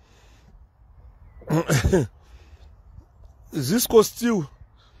 Zisco steel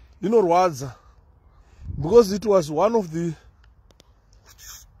inorwadza because it was one of the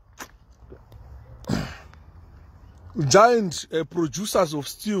giant producers of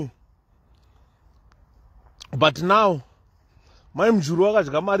steel. But now mai mujuru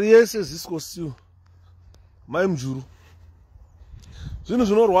wakadya mari yese Zisco steel. Mai mujuru. Zvinhu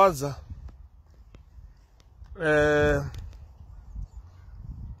zvinorwadza.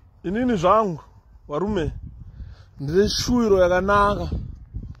 Inini zvangu varume ndine shuwiro yakanaka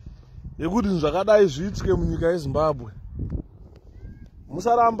yekuti zvakadai zviitike munyika yeZimbabwe.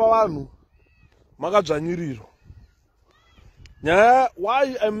 Musaramba vanhu makadzvanyiriro. Nyaya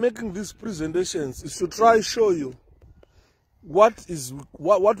why I'm making these presentations is to try to show you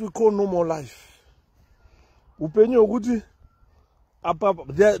what we call normal life. Upenyu hwekuti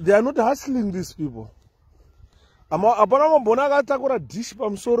They are not hustling these people. Apana mabona akatakura dish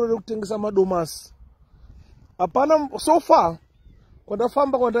pamusoro rekutengesa madomasi. Apana so far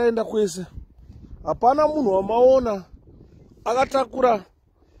kwandafamba kwandaenda kwese. Apana munhu wamaona akatakura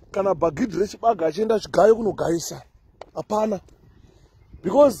kana bhagidhi rechibaga achienda chigayo kunogayisa. Apana.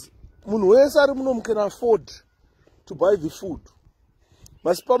 Because munhu wese ari muno can afford to buy the food.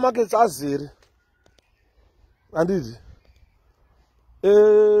 Masupermarkets azere. Anditi.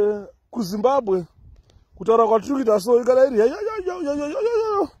 KuZimbabwe kutaura kwatiri kuita so ikada iri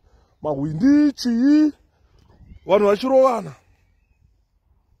mahwindi chii vanhu vachirovana.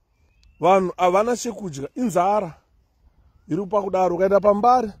 Vanhu havana chekudya, inzara iri pakudaro. Ukaenda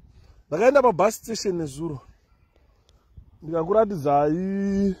pambari, ndakaenda pabus station nezuro,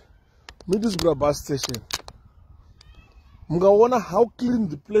 ndikakuratidzai Middlesbrough bus station. Mungaona how clean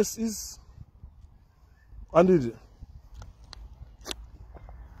the place is. Anditi.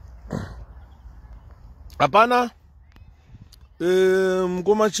 Hapana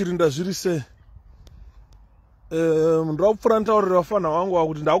mukoma chirinda zviri sei. Ndakupfuura nditaurira vafana vangu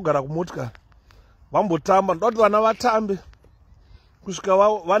vakuti ndakugara kumotikari vambotamba. Ndoda kuti vana vatambe kusvika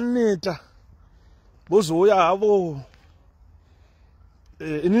vaneta vozouya havo.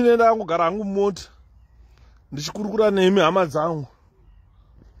 Ini nenda kangogara hangu mumota ndichikurukura nemi hama dzangu.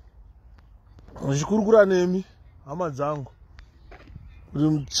 Ndichikurukura nemi hama dzangu.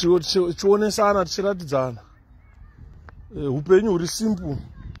 Chionesana tichiratidzana. Upenyu huri simple.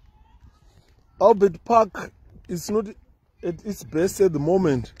 Albert Park is not at its best at the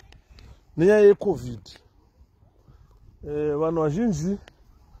moment. Nenyaya yeCovid. Vanhu vazhinji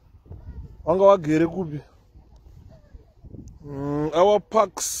vanga vagere kupi. Our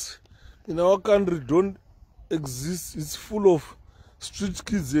parks in our country don't exist. It's full of street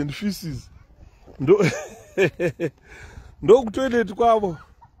kids and feces. No toilet kwavo.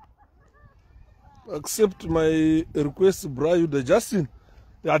 Accept my request, brother Justin.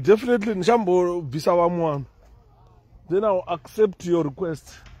 Yeah, definitely nchambo bisa vamwana. Then I'll accept your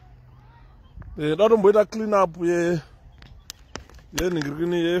request. Datomboita clean up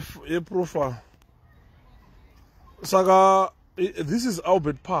ye profile. Saka this is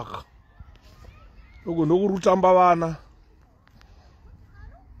Albert Park. Ndokurutamba vana.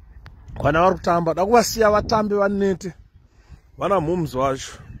 Vana vari kutamba. Ndakuvasiya vatambe vanete. Vana mhomzi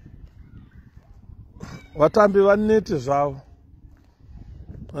vacho. Vatambe vanete zvavo.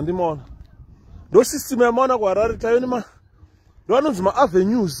 Andimaona. Ndo system yamaona kuHarare tayo ndoanonzi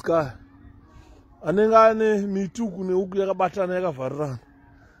ma-avenues kaya. Anenge ane miti uku neuku yakabatana yakavharirana.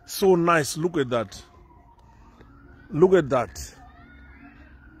 So nice, look at that. Look at that.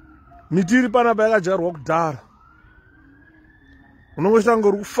 Miti iri panapa yakadyarwa kudhara. Unongoshanga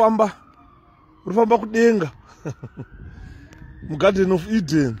uri kufamba kudenga. Garden of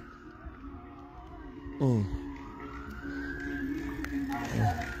Eden.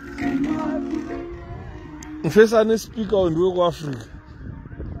 Mfesa ane speaker ndiwe kuAfrica.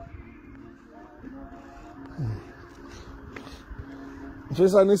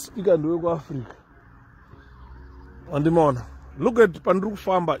 Mfesa ane speaker ndiwe kuAfrica. Andimona. Look at pandiri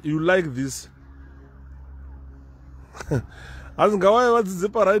kufamba. You like this? Asi ngawai vadzidze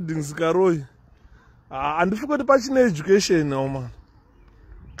pariding sikaroi. Handifunga kuti pachine education now, man.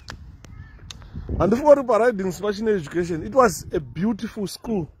 Handifunga kuti pariding pachine education. It was a beautiful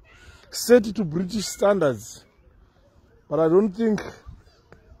school, set to British standards. But I don't think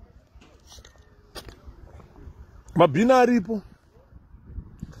mabhina aripo,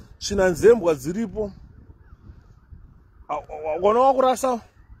 chinanzembwa dziripo. Wana wakurasa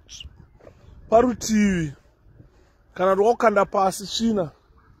parutivi kana kuti wakukanda pasi china,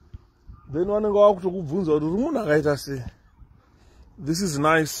 then vanenge vakutokubvunza kuti munhu akaita sei. This is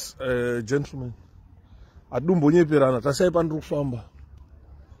nice, gentlemen. Adumbonyeperana tasai pandiri kufamba.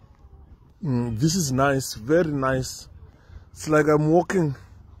 This is nice, very nice. It's like I'm walking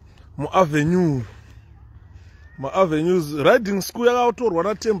my avenue. My avenues. Riding school yakautorwa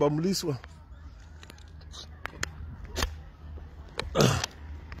naTemba Muliswa.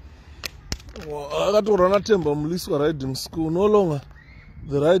 Akatorwa naTemba Muliswa riding school. No longer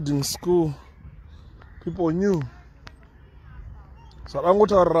the riding school people knew.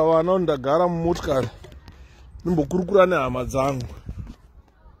 Sarangotaurira vana ndagara mumotikari nimbokurukura nehama dzangu.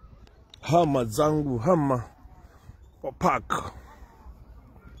 Hama dzangu, hama papark.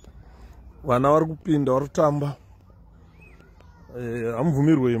 Vana vari kupinda vari kutamba.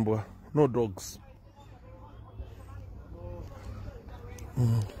 Hamubvumirwe imbwa, no dogs.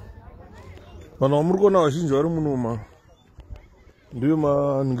 Vanhu vamuri kuona vazhinji vari muno ndiyo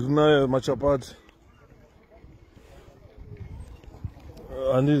manhingirina machapati.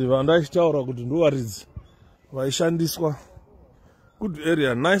 anditi vandachitaura kuti ndowaridzi vaishandiswa. Good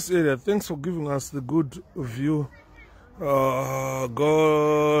area, nice area. Thanks for giving us the good view.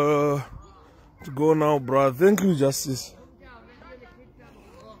 Go now, bro. Thank you, Justice.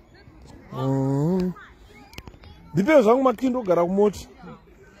 Depends on my kid ndogara kumoti.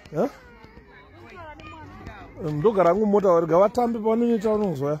 Yeah? Ndogara kumota warga vatambi panoita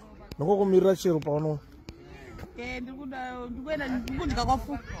unozwa. Nokokumirira chero pano. Ndikudya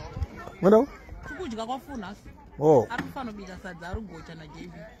kwafu. Mwenda? Kudya kwafuna. Oh. Arifano bika sadza arugocha na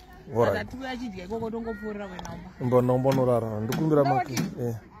JB. Alright. Ati achidya ikoko tongopfuurira kwenaomba. Mbonorara. Ndikumbira maki.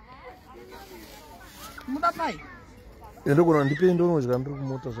 Muda pai. Ndogona ndipe ndonodya ndiri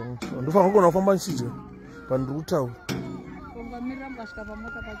kumota zvangu. Ndofana kugona kufamba nchidya. Pandiri kutaura. Kongamirira mukasvika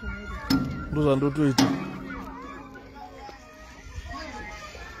pamota pacho mwiri. Ndozvandotoita.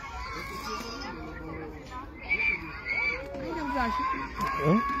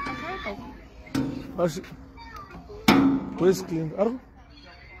 Where's clean? Are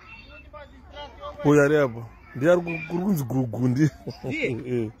we are able? They are good.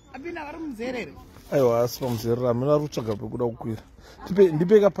 Abina vari muzerere. Aiwa asi pamuzerera mina rutsvaga pekuda kukwira.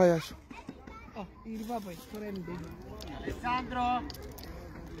 Ndipeka payasho. Oh, iri papa itora mbeni. Sandro.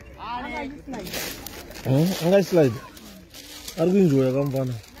 Anga slide. Ari kuenjoy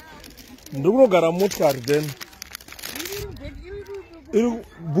yakamfana. Ndikunogara motikari then.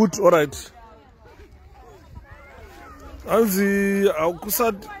 Boot, all right. Anzi,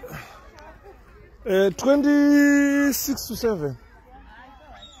 kusat 26 to 7.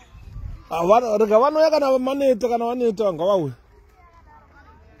 Vano yakana maneta kana vaneta ngavawe.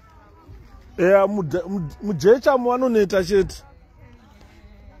 Mujecha muvanoneta chete.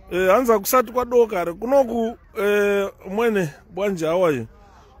 Hanza kusati kwadoka kunoku mwene bwanje hawayo.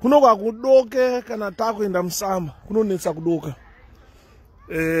 Kunoku akudoke kana takuenda musama kunonetsa kudoka.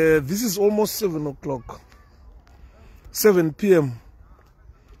 This is almost 7 o'clock. 7 p.m.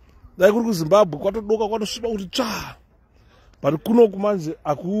 Like kuri kuZimbabwe kwatodoka kwatosviba kuti tsva. But kunoku manje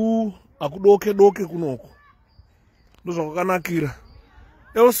akudoke kunoku. Ndozvakakanakira.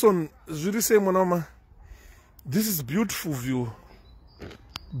 Elson zviri sei mwanama. This is beautiful view.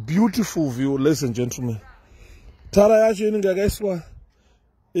 Beautiful view, ladies and gentlemen. Tara yacho inenge yakaiswa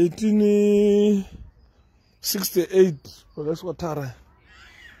 1868 pakaiswa tara.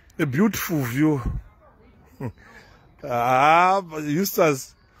 A beautiful view.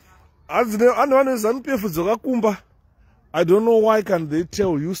 Eustace. I don't know why can they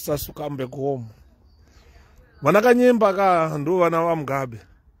tell Eustace to come back home. Vanakanyemba ka ndo vana va Mugabe.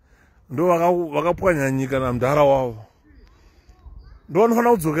 Ndo vakapwanya nyika na mdara wavo. Ndo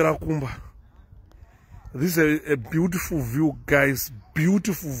vanofana kudzokera kumba. This is a beautiful view, guys.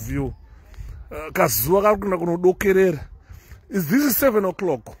 Beautiful view. Kazuva kakunda kunodokerera. This is 7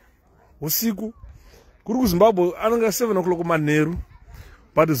 o'clock. Usiku. Kuri kuZimbabwe anenge 7 o'clock manheru.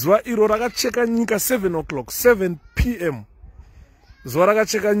 But zuva iro rakacheka nyika 7 o'clock. 7 p.m. Zuva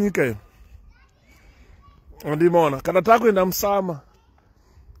rakacheka nyika iro. Ndimaona. Kana takuenda musama.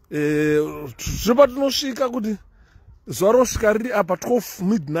 Zvipa tinosvika kuti zuva rosvika riri apa 12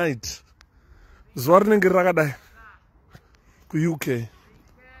 midnight. Zuva rinenge rakadai. Ku UK.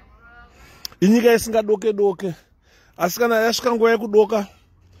 Inyika isingadoke. Asi kana yasvika nguva yekudoka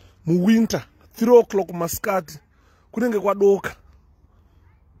muwinter 3 o'clock masikati kunenge kwadoka.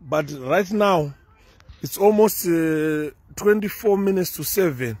 But right now it's almost 24 minutes to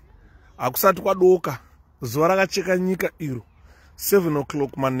 7. Akusati kwadoka. Zuva rakacheka nyika iro 7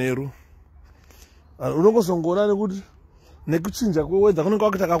 o'clock manheru. Unongozongoona nekuti nekuchinja kweweather kunenge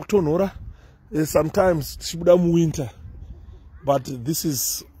kwakuita kakutonhora. Sometimes tichibuda muwinter. But this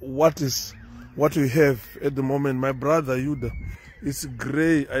is what we have at the moment. My brother Yuda, it's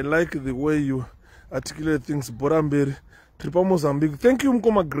grey. I like the way you articulate things. Boramberi, Tripa Mozambique. Thank you,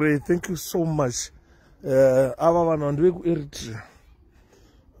 Mkoma Grey. Thank you so much. Eritrea.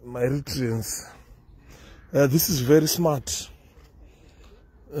 My Eritreans. This is very smart.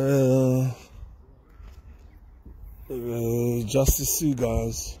 Just to see,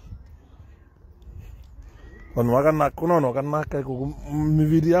 guys. Vanhu vakanaka, kuna vanhu vakanaka ikoko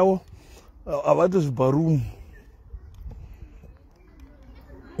miviri yavo avaiti zvibharumu.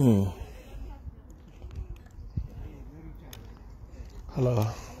 Hello,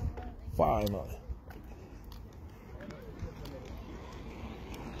 finally.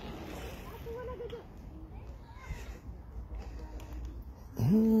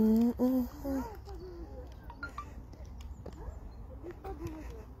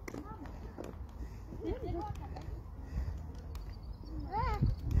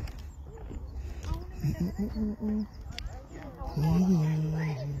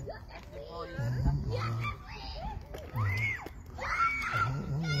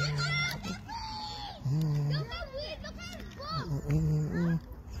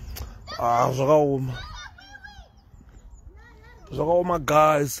 Zvakaoma. Zvakaoma,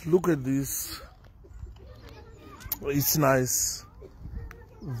 guys. Look at this. It's nice.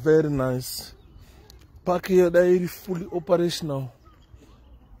 Very nice. Park here, they are fully operational.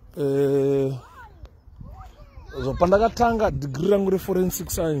 So pandakatanga degree rangu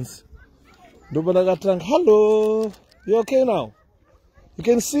forensic science. Do pandakatanga. Hello. You okay now? You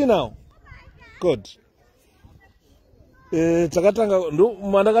can see now. Good. Takatanga ndo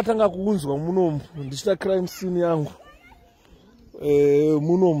mandakatanga kuunzwa munomu ndichita crime scene yangu.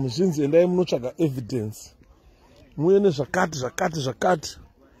 Munomu zvinzi endai munotsvaga evidence. Muene zvakati.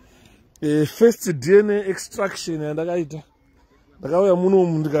 First DNA extraction yandakaita. Ndakauya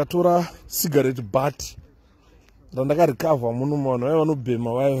munomu ndikatora cigarette butt. Ndakarecover munomu vanhu vaiva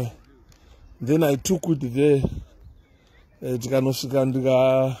vanobhema vaiva. Then I took it there. Tikanosvika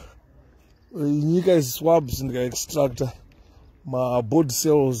nyika swabs ndika-extracta my body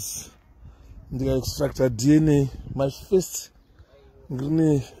cells, ndika-extracta DNA. My first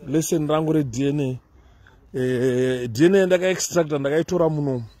lesson rangu re-DNA. DNA ndaka-extracta ndakaitora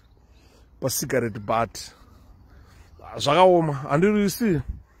munomu pa-cigarette butt. Zvakaoma, handiri see.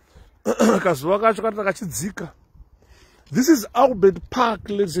 Kazuva kacho kati takachidzika. This is 𝗭𝗵𝗃𝗪,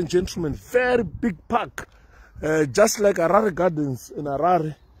 ladies and gentlemen. Very big park. Just like Harare Gardens in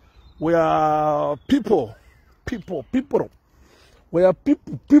Harare, where people, where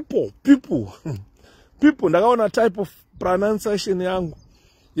people. Ndakaona type of pronunciation yangu,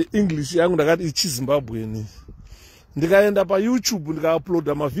 English yangu ndakati ichiZimbabwe. Ndikaenda pa YouTube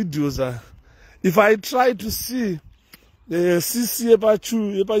ndika-uploada ma videos. If I try to see CC pa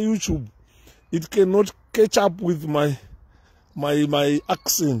YouTube, it cannot catch up with my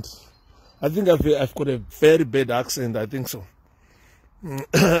accent. I think I've got a very bad accent, I think so.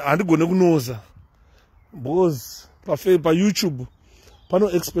 And gonna kunoza. Because pa YouTube,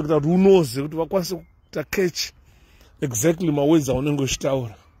 pano expect that who knows it wakwanisa to catch exactly my words on English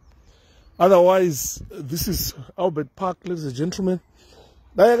tower. Otherwise, this is 𝗭𝗵𝗃𝗪, ladies and gentlemen.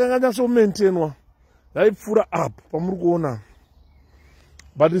 Dayakanga so maintainwa. Daipfura up pamuri kuona.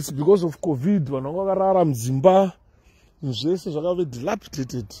 But it's because of COVID. Vanongarara mzimba.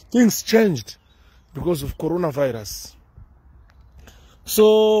 Dilapidated. Things changed because of coronavirus.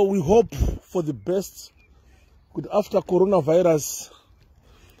 So we hope for the best. After coronavirus,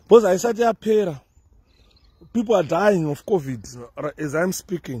 because I said people are dying of COVID as I'm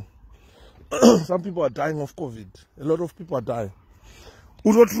speaking. Some people are dying of COVID. A lot of people are dying.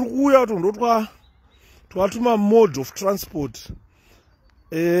 Tuatuma mode of transport.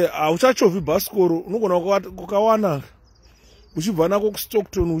 Auchachovhi bhasikoro unogona kukawana uchibva nako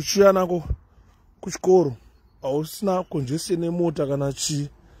kuStockton uchiuya nako kuchikoro hausina congestion yemota kana chii.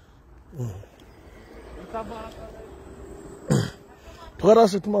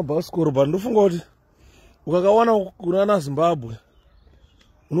 Twakarasa tumabhasikoro but ndofunga kuti ukakawana kunana Zimbabwe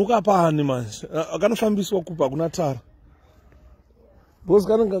unokapani manje akanofambiswa kubva kuna tara because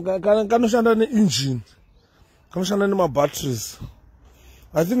kanoshanda neengine kanoshanda nemabatteries.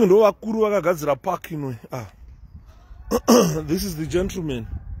 I think ndo vakuru vakagadzira parking. This is the gentleman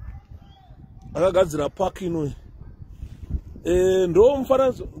akagadzira parking. Ndo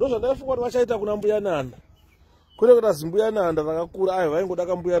mufananidzo ndo zvandaifunga kuti vachaita kuna mbuya Nanda. Kwete kuti azimbuya Nanda vakakura ayo vaingoda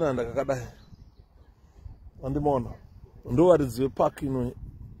kambuya Nanda kakadai. Andimona ndo varidzi veparking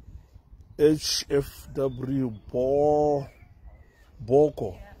HFW Boko.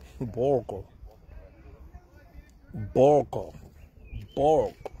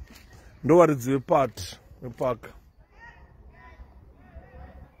 Ndo varidzi vepark.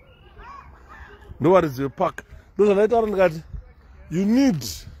 Ndo varidzi vepark. Ndo zvandaitaura ndikati you need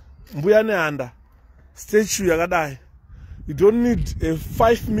mbuya Nanda statue yakadai. You don't need a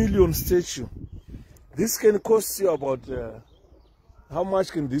 5 million statue. This can cost you about how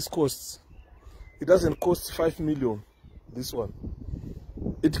much can this cost? It doesn't cost 5 million. This one.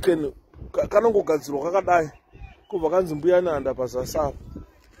 It can kanongogadzirwa kakadai. Kubva kanzi mbuya Nanda pazasava.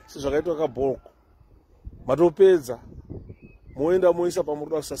 Sezvakaitwa kabhoko. Matopedza moenda moisa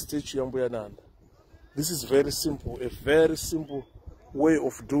pamuri sa statue yambuya Nanda. This is very simple, a very simple way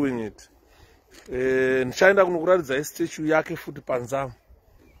of doing it. Ndichaenda kunokuratidza statue yake futi panzama.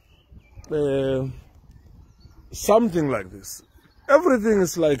 Something like this. Everything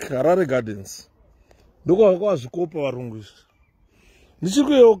is like Harare Gardens. Ndoko kwazvikopa varungu izvi.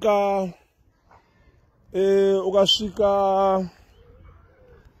 Ndichikuyo ukasvika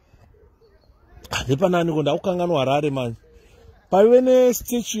nepanani ko ndakukanganwa Harare manje. Paive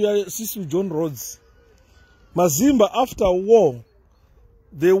nestatue yaSisi John Rhodes. Mazimba after war,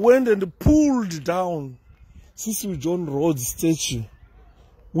 they went and pulled down Sisi John Rhodes statue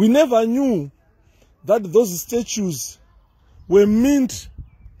We never knew that those statues were meant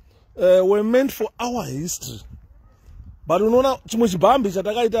for our history. But unoona chimwe chibambi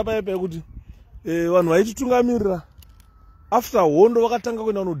chatakaita paipa kuti vanhu vaititungamirira after hondo vakatanga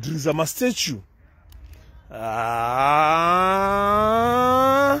kuenda kunodhiriza mastatue.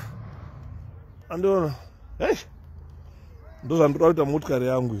 Andiona ndo zvandoda kuita motikari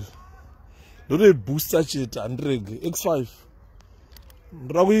yangu izvi. Ndode booster chete handirege X5.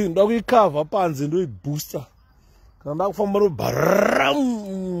 Ndoda kuikavha panze ndoibooster. Kana ndakufamba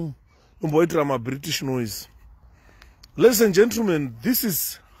nobharam nomboitira ma-British noise. Ladies and gentlemen, this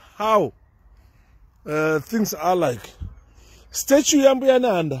is how things are like. Statue yambuya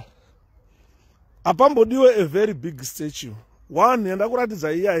Nanda. Apambodiwe a very big statue. One yanda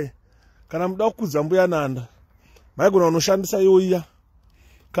kuratidza iyaye kana muda kukudza mbuya Nanda. Maigona unoshandisa iyoiya.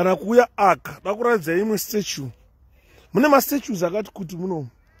 Kana kuuya ark dakuratidza imwe statue. Mune ma-statues akati kuti muno.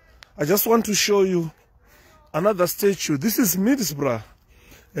 I just want to show you another statue. This is Middlesbrough,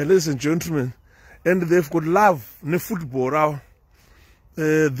 ladies and gentlemen. And they've got love in football.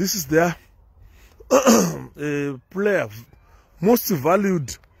 This is their player, most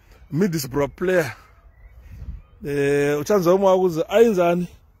valued Middlesbrough player. Uchanza umwe akuzi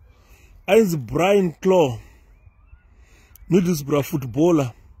ainzi Brian Clough, Middlesbrough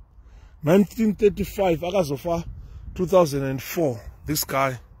footballer, 1935 akazofa 2004. This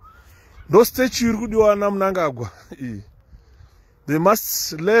guy. No statue iri kudiwa na Mnangagwa. They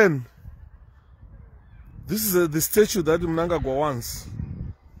must learn. This is the statue that Mnangagwa wants.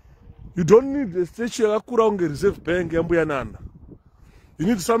 You don't need a statue yakakura unge reserve bank yambuya Nanda. You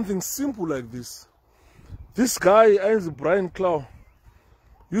need something simple like this. This guy, Brian Clough,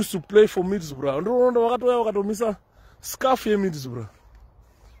 used to play for Middlesbrough. Wakatomisa scarf ye Middlesbrough.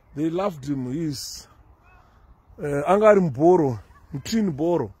 They loved him. He's Angari Mboro, Mtini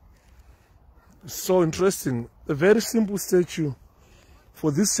Boro. So interesting. A very simple statue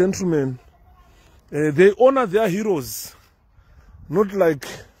for this gentleman. They honor their heroes, not like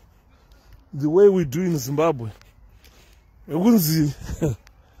the way we do in Zimbabwe.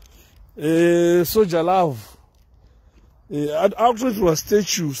 Soldier love. Actually, to a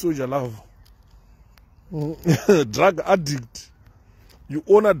statue, soldier love. Drug addict. You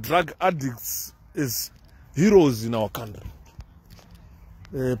honor drug addicts as heroes in our country.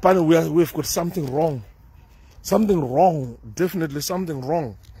 Apparently, we've got something wrong. Something wrong. Definitely something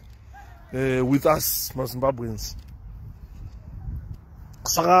wrong with us, Zimbabweans.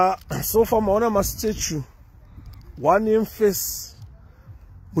 So far, my statue. One name face.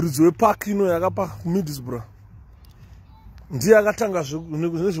 Muridzi park ino yakapa Middlesbrough. Ndiye akatanga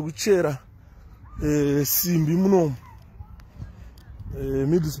nezvekuchera simbi muno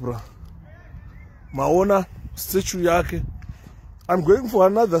Middlesbrough. Maona statue yake. I'm going for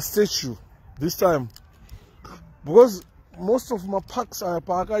another statue this time because most of my parks are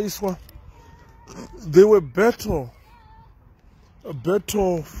pakaiswa. They were Beto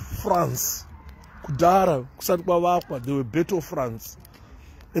France. Kudara kusati kwavakwa. They were Beto France.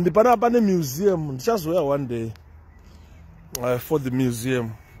 And the Panapane Museum, just where one day for the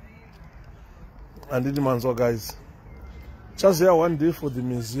museum. And in the manzo guys. Just there one day for the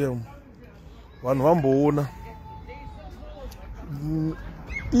museum. One owner.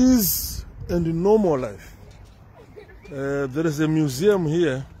 Ease and normal life. There is a museum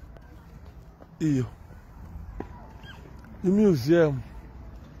here. The museum.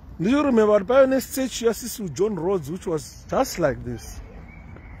 Do you remember the pioneer statue of John Rhodes, which was just like this?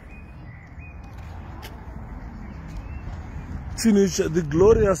 The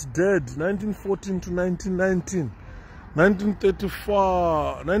glorious dead, 1914 to 1919,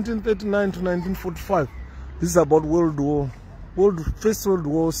 1939 to 1945. This is about World War. First World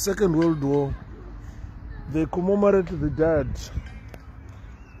War, Second World War. They commemorate the dead.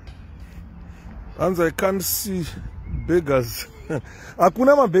 And I can't see beggars.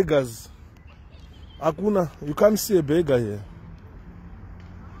 Hakuna ma beggars. Hakuna. You can't see a beggar here.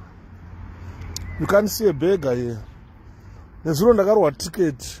 You can't see a beggar here. Nezuro ndakarwa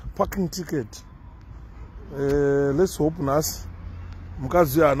ticket, parking ticket. Let's hope nas.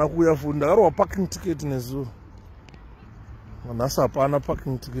 Mukazi ana kuya fundi ndakarwa parking ticket nezuro. Nasa hapana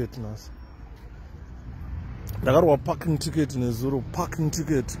parking ticket nasa. Ndakarwa parking ticket nezuro, parking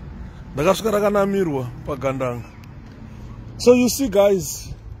ticket. Ndakasvika ndakanamirwa pagandanga. So you see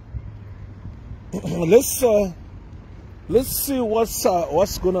guys, let's see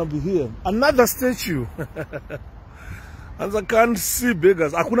what's gonna be here. Another statue. And I can't see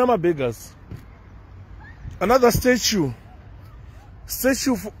beggars. Hakuna ma beggars. Another statue.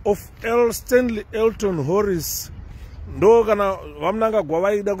 Statue of Stanley Elton Horace ndo kana vamnanga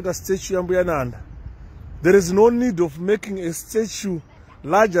gwavaida kuita statue yambuya Nanda. There is no need of making a statue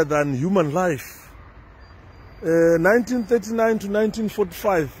larger than human life. 1939 to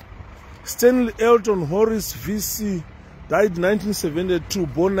 1945, Stanley Elton Horace 𝗵𝘃 died 1972,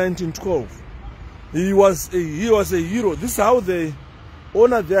 born 1912. He was a hero. This is how they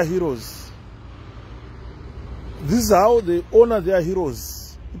honor their heroes. This is how they honor their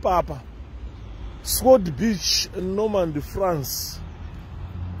heroes. Papa. Gscod Beach in Normandy, France.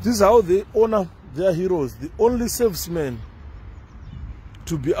 This is how they honor their heroes. The only serviceman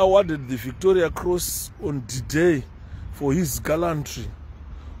to be awarded the Victoria Cross on D-Day for his gallantry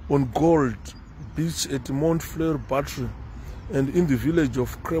on Gold Beach at 𝗵𝘃𝗪𝗓𝗪 and in the village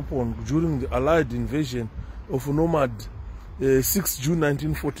of 𝗵𝗃𝗠𝗕 during the Allied invasion of Normandy, 6 June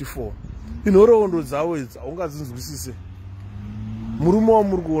 1944. Inhoroondo dzawo idzi haungadzinzwisise. Murume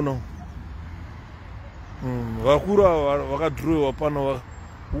wamuri kuona vakuru vakadhirowewa pano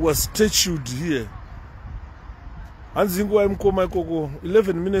who was statued here. Hanzi nguva yemukoma ikoko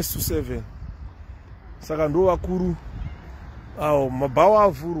 11 minutes to 7. Saka ndo vakuru awo mabhawa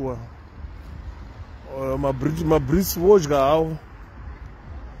avhurwa. Mabrits vodya havo.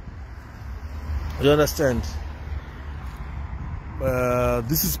 You understand?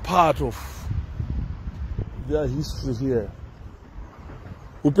 This is part of their history here.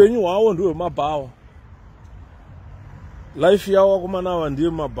 Upenyu hwavo ndiwe mabhawa. Life yavo vakomana ndiye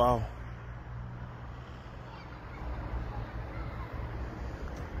mabhawa.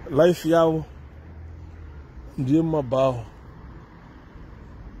 Life yavo ndiye mabhawa.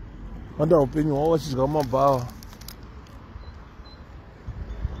 Vanda upenyu hwavo vachidya mabhawa.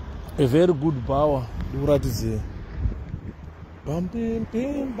 A very good bhawa ndikuratidze. Bum bim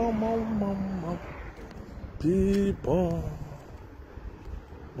bim bum bum bum people.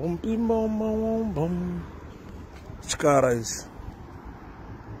 Bum bim bum bum bum. Chikara izvi.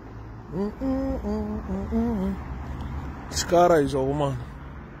 Chikara izvi woman.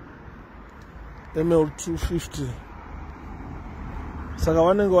 ML 250. Saka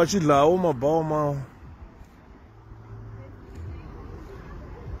vanenge vachidlawo mabhawa mavo.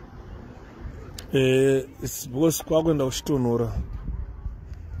 It's because kwakwenda kuchitonhora.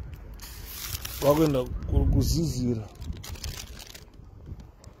 Kwakwenda kuzizira.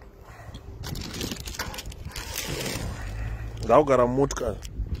 Ndakugara motikari.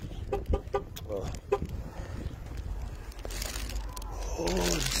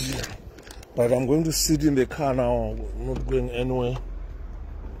 Oh dear. But I'm going to sit in the car now. I'm not going anywhere.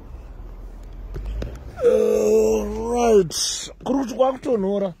 Right. Kuruti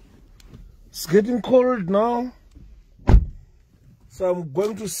kwakutonhora. It's getting cold now. So I'm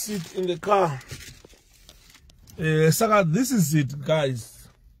going to sit in the car. Saka, this is it, guys.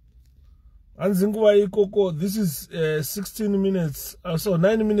 Anzinguva ikoko, this is 16 minutes, so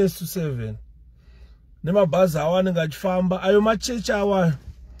 9 minutes to 7. Nemabhazi awanenge achifamba. Ayo machechi awa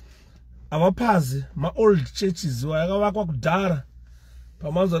avapazi, ma-old churches yakavakwa kudhara.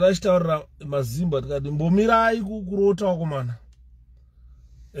 Pamanzwa achitaurira mazimba tikati mbomirai kurota wakomana.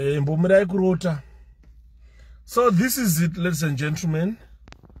 Mbomirai kurota. So this is it, ladies and gentlemen.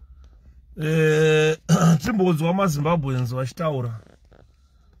 Timbodzwa maZimbabweans vachitaura.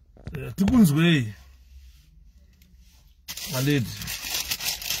 Tikunzwei. Maledi.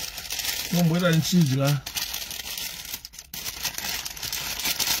 Momboita nchidya.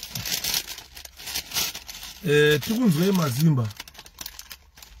 Tikunzwei mazimba.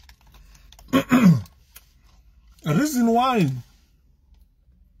 Reason why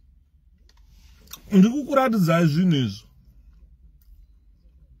ndikukuratidzai zvinhu izvo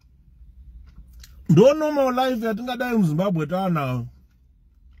ndo normal life yatingadai muZimbabwe taanayo.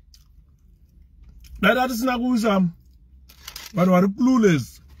 Dai tatisina kuisa vanhu vari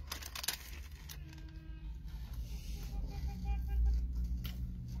clueless.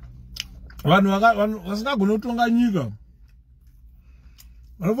 Vanhu vasingagona kutonga nyika.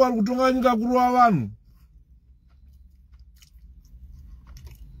 Vanofanira kutonga nyika kurova vanhu.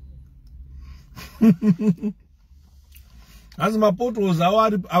 Asi mapotholes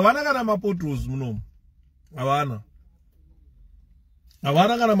havana kana mapotholes munomu. Havana.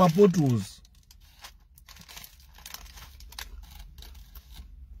 Havana kana mapotholes.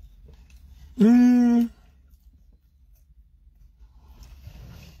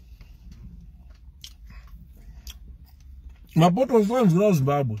 Mapotholes vanzwira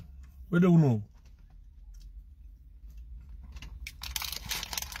kuZimbabwe. Kwete kunoku.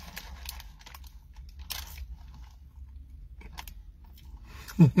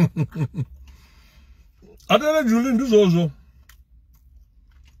 Atana Julie ndizozvo.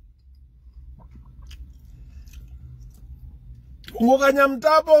 kungokanya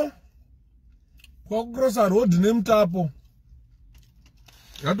Mutapo kwakukrosa road neMutapo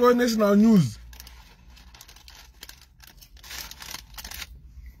yatove national news.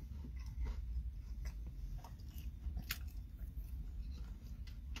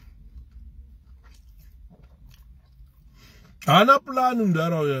 Hana plan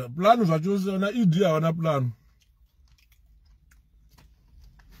mudhara uya, plan zvacho na idea hana plan.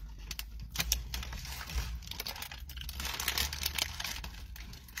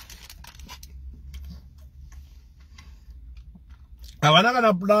 Havana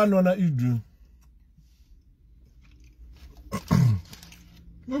kana plan wana idea.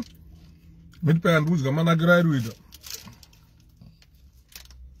 Mitipeka ndikudya manakiro airikuita.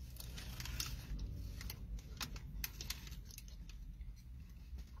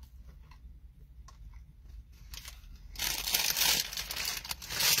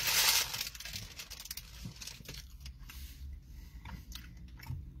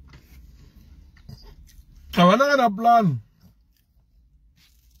 Havana kana plan.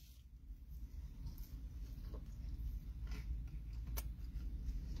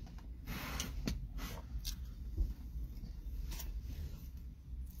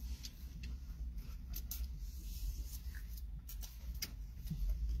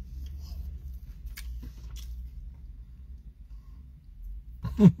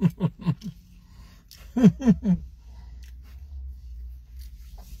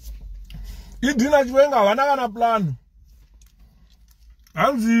 Idina chiwenga havana kana plan.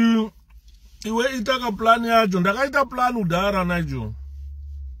 Hanzi iwe itaka plan yacho, ndakaita plan udhara nacho.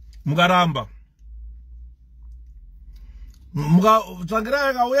 Mukaramba. Tsvangira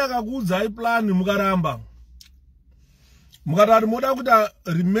yakauya kakuudzai plan mukaramba. Mukatati moda kuita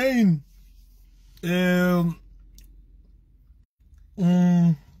remain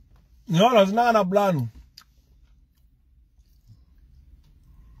nyora zina kana plan.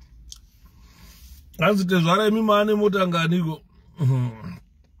 Hanzi tezvara imi maane mota nganiko.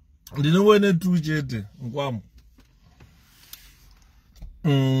 Ndinenge ne 2 chete nkwambo.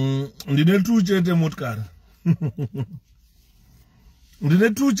 Ndine 2 chete motikari. Ndine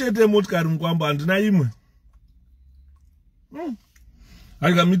 2 chete motikari nkwambo, handina imwe.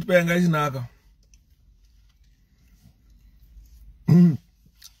 Haika mitipa yanga ichinaka.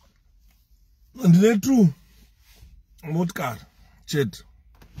 Ndine 2 motikari chete.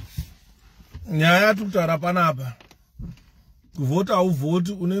 Nyaya tukutara panapa. Kuvota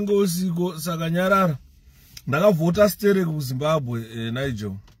hauvhoti unenge usiko, saka nyarara. Ndakavhota stereki kuZimbabwe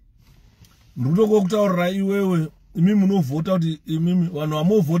Nigel. Ndikutongo kutaurira iwewe, imi munovhota kuti imimi vanhu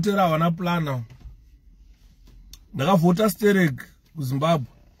vamovhotera havana plana. Ndakavhota stereki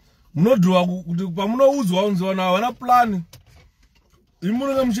kuZimbabwe. Munodhua kuti pamunoudzwa kunzi vanhu havana plani. Imi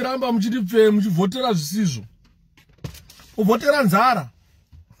munenge muchiramba muchiti pfe muchivhotera zvisizvo. Uvhotera nzara.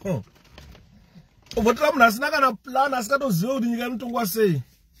 Uvhotera munhu asina kana plan, asikatoziva kuti nyika inotongwa sei.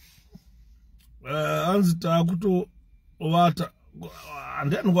 Hanzi takutovata.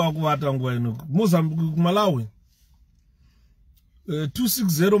 Handiyani kwakuvata nguva ino. Mozambique kuMalawi.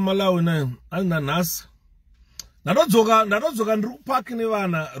 260 Malawi nayo. Handina nhasi. Ndatodzoka ndiri kupaki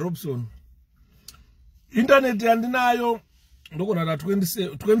nevana Robson. Internet yandinayo ndokonata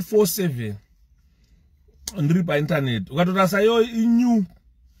 24/7. Ndiri painternet. Ukatotasa iyo inew.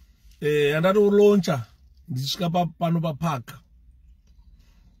 Andatolauncha ndichisvika pano papark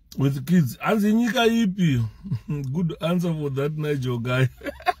with kids. Hanzi nyika ipi? Good answer for that Nigel guy.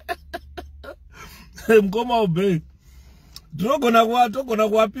 Mkoma obey. Togona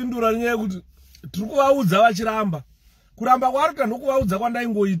kuwapindura nyaya yekuti tiri kuvaudza vachiramba. Kuramba kwaruta ndokuvaudza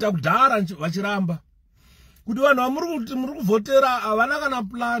kwandaingoita kudhara vachiramba. Kuti vanhu vamuri kuvhotera havana kana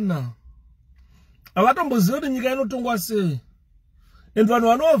plana. Havatomboziva kuti nyika inotongwa sei. And vanhu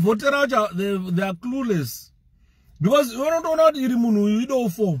vanovhotera vacho they are clueless. Because you don't know iri munhu uyu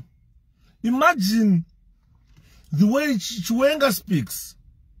idofo. Imagine the way Chiwenga speaks.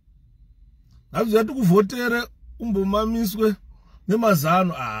 Hazviyati kuvhotere umbomamiswe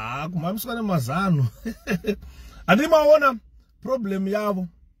nemazano. Kumamiswa nemazano. Handimaona problem yavo.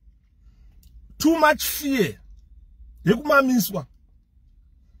 Too much fear yekumamiswa.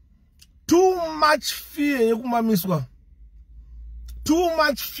 Too much fear yekumamiswa. Too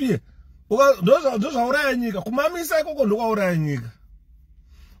much fear. Ndozvauraya nyika. Kumamisa ikoko ndokwauraya nyika.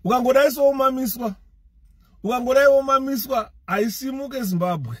 Ukangodai soumamiswa. Ukangodai womamiswa haisimuke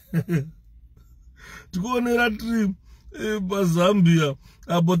Zimbabwe. Tikuonera tiri paZambia.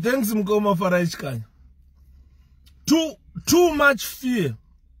 But thanks mukoma faraichikanya. Too much fear.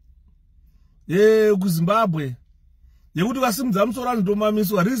 KuZimbabwe. Yekuti vasimudza musoro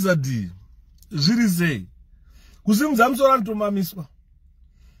ndomamiswa rizadi. Zviri sei. Kusimudza musoro anotomamiswa.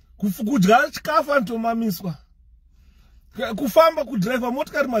 Kudya chikafu anotomamiswa. Kufamba kudriva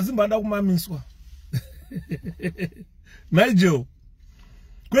motikari mazimba anoda kumamiswa. Nigel.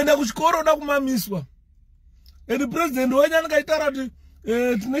 Kuenda kuchikoro oda kumamiswa. And president wenyu angaitaura kuti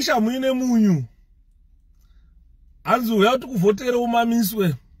tine shamhu ine munyu. Hanzi uya kuti kuvhotera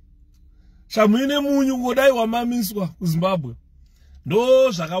umamiswe. Shamhu ine munyu ngodai wamamiswa kuZimbabwe.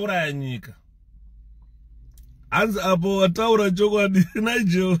 Ndo zvakauraya nyika. Hanzi apo wataura chokwadi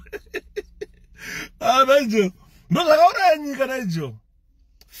Nigel. Nigel. Ndo zvakauraya nyika Nigel.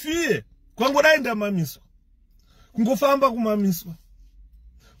 Fiye kwangodai ndamamiswa. Kungofamba kumamiswa.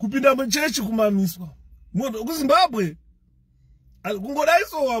 Kupinda muchechi kumamiswa. KuZimbabwe kungodai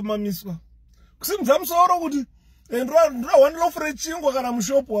so wamamiswa. Kusimudza musoro kuti ndira wanilofure chingwa kana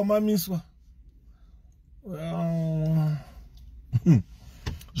mushopu wamamiswa.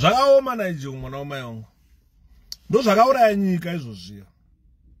 Zvakaoma Nigel mwana wamai wangu. Ndo zvakauraya nyika izvozviya.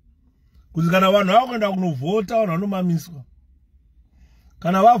 Kuti kana vanhu vakuenda kunovhota vanhu vanomamiswa.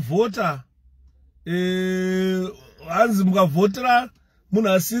 Kana vavhota hanzi mukavhotera munhu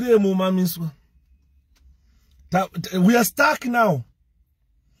asiri mumamiswa. We are stuck now.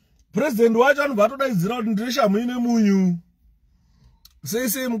 President wacho anobva atodaidzira kuti ndine shamhu ine munyu.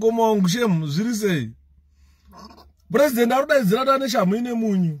 Sei mukoma wangu shemu zviri sei? President arikudaidzira kuti ane shamhu ine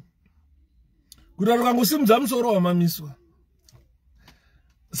munyu. Kuti ukangosimudza musoro wamamiswa.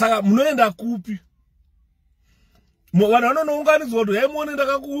 Saka munoenda kupi? Vanhu vanonounganidzwa kuti muone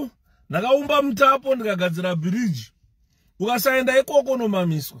ndakaumba mutapo ndikagadzira bridge. Ukasaenda ikoko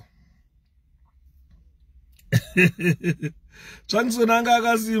nomamiswa. Changsoni anga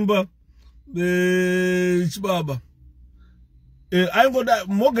akasimba chibaba.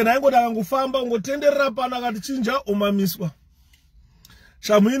 Morgan aingoda akangofamba ungotenderera pano akati chinja umamiswa.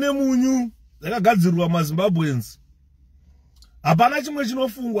 Shamhu ine munyu yakagadzirwa maZimbabweans. Hapana chimwe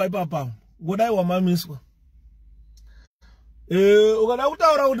chinofungwa ipapa. Ngodai wamamiswa. Ukada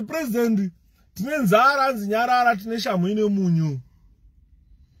kutaura kuti president tine nzara hanzi nyarara tine shamhu ine munyu.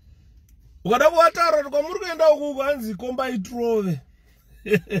 Ukada kuvataura kuti kwamuri kuenda ukuku hanzi kombayitrove.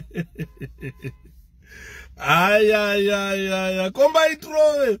 Aya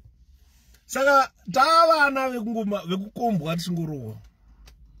kombayitrove. Saka tavana vekukombwa tichingorohwa.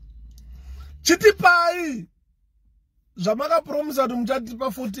 Chitipai zvamakapromisa kuti muchatipa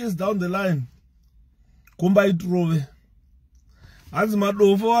 40 years down the line. Kombayitrove. Hanzi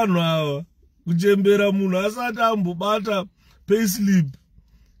madofo vanhu ava kuchembera munhu asati ambobata payslip.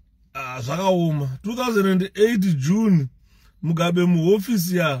 Zvakaoma. 2008 June Mugabe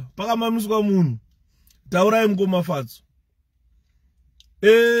muofisi ya pakamamiswa munhu. Taurai mukoma Fatso.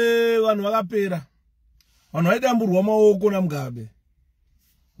 Vanhu vakapera. Vanhu vaidamburwa maoko naMugabe.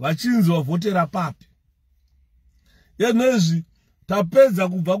 Vachinzi vavhotera papi. Yenezvi tapedza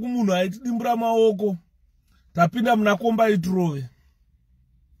kubva kumunhu aitidimbura maoko. Tapinda muna kombayitrove.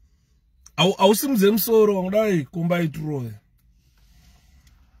 Ausimudze musoro wangodai kombayitrove.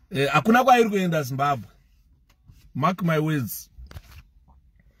 Hakuna kwairi kuenda Zimbabwe. Mark my words.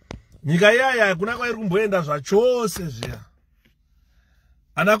 Nyika iyaya hakuna kwairi kumboenda zvachose zviya.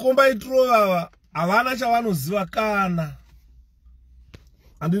 Ana kombayitrove ava havana chavanoziva kana.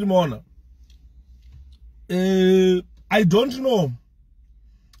 Andiri maona. I don't know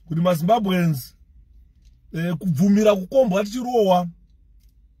kuti maZimbabweans kubvumira kukombwa tichirohwa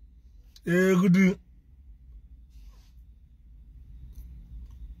kuti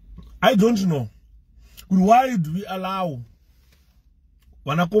I don't know. Why do we allow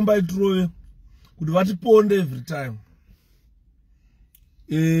vanakombayitrove kuti vatiponde every time?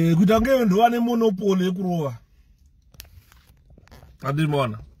 Kuti ange ndo vane monopoli yekurova.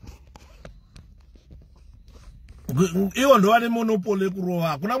 Andimona. Iwo ndo vane monopoli yekurova.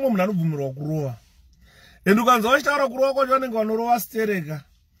 Hakuna mumwe munhu anobvumirwa kurova. Ende ukanzwa vachitaura kurova kwacho vanenge vanorova stereka.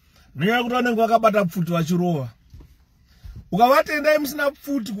 Nenyaya yekuti vanenge vakabata pfuti vachirova. Ukavatendai musina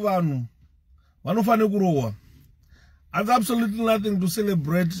pfuti kuvanhu vanofanira kurohwa. That's absolutely nothing to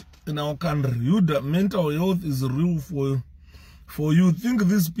celebrate in our country. Mental health is real for you. Think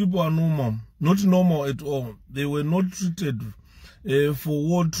these people are normal. Not normal at all. They were not treated for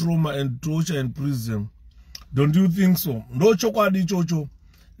war trauma and torture in prison. Don't you think so? Ndo chokwadi chocho.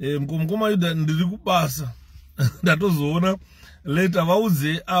 Mkomkoma yuda ndiri kubasa. Ndatozoona later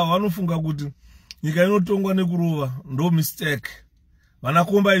vauze vanofunga kuti nyika inotongwa nekurova ndo mistake.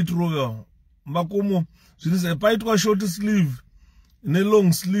 Vanakombayitrove makomo zvinhu paitwa short sleeve ne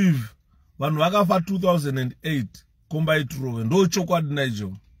long sleeve vanhu vakafa 2008 kombayitrove ndo chokwadi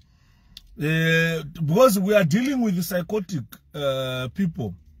Nigel. Because we are dealing with psychotic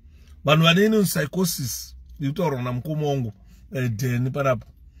people. Vanhu vanene psychosis We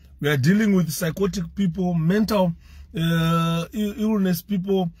are dealing with psychotic people, mental illness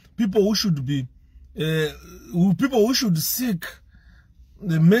people, people who should be, people who should seek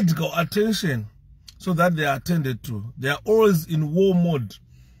the medical attention so that they are attended to. They are always in war mode.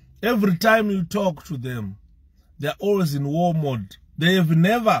 Every time you talk to them, they are always in war mode. They have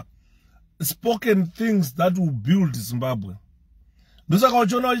never spoken things that will build Zimbabwe. Ndosaka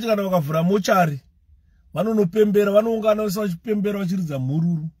wachiona wachiti kana vakavhura mochari vanonopembera, vanoungana vachipembera vachiridza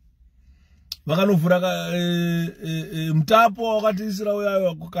mururu. Vakanovhura mutapo wakatiisira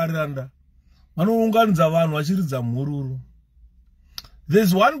uyayo kukaranda, vanounganidza vanhu vachiridza mururu.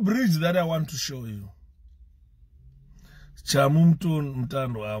 There's one bridge that I want to show you.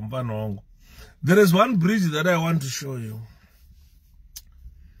 There is one bridge that I want to show you.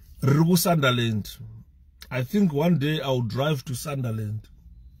 Riku Sunderland. I think one day I'll drive to Sunderland.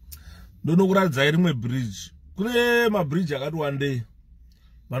 Ndonokuradza rimwe bridge. Kune mabridge akati one day.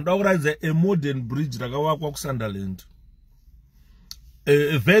 Vandoda kuradza a modern bridge rakawakwa kuSunderland.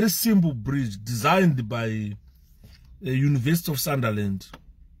 A very simple bridge designed by University of Sunderland.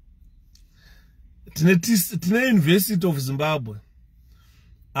 Tine University of Zimbabwe.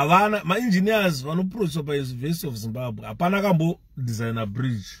 Avana ma engineers vanoproduced by University of Zimbabwe. Hapana kambo design a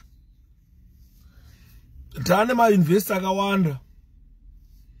bridge. Tane ma investor akawanda.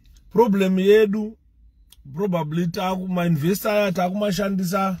 Problem yedu probably ma investor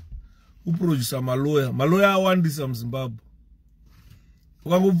takumashandisa kuproducer maloya. Maloya awandisa mZimbabwe.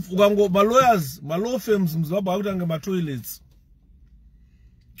 Ukango malawyers, law firms mZimbabwe akutange ma toilets.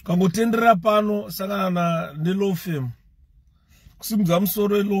 Kangotendera pano sakana ne law firm. Kusimudza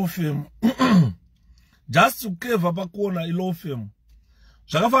musoro e law firm. Just to cover pakona I law firm.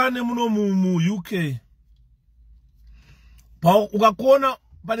 Zvakafanana nemuno mu UK. Pa ukakona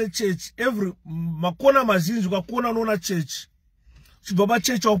pane church, every makona mazhinji ukakona unoona church. Chibva pa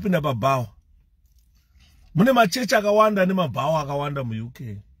church wakupinda pabhawa. Mune machechi akawanda nemabhawa akawanda mu UK.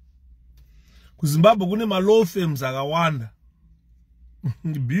 KuZimbabwe kune ma law firms akawanda.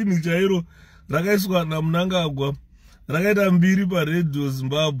 Bini chairo rakaiswa naMnangagwa rakaita mbiri pa radio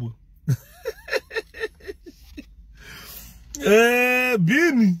Zimbabwe.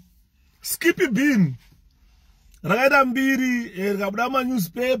 Bini Skippy Bini rakaita mbiri rikabuda ma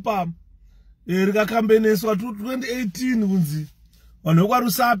newspaper rikakambeneswa 2018 kunzi vanhu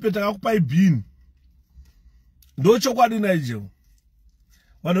vekwaRusape takakupai bini. Ndo chokwadi naijo.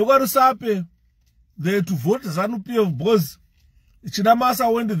 Vanhu vekwaRusape they had to vote ZANU-PF because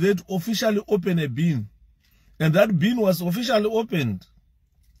Chinamasa went there to officially open a bin. And that bin was officially opened.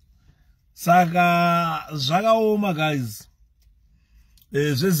 Saka zvakaoma guys.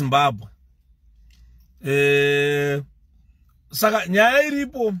 ZveZimbabwe. Saka nyaya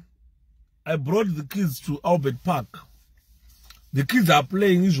iripo. I brought the kids to Albert Park. The kids are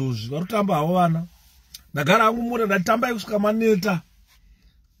playing izvozvi. Varikutamba havo vana. Ndagara hangu mura ndatamba kusvika maneta.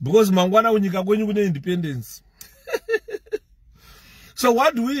 Because mangwana kunyika kwenyu kune independence. So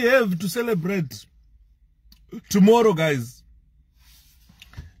what do we have to celebrate tomorrow, guys?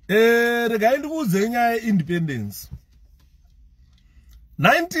 Regai ndikuudze nyaya independence.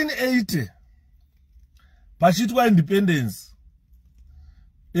 1980 pachitwa independence.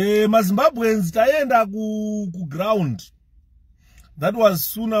 MaZimbabweans taenda ku ground. That was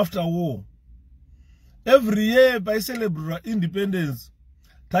soon after war. Every year by celebrate independence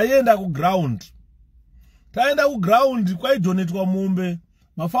taenda ku ground. Taenda ku ground kwaidonetwa mombe,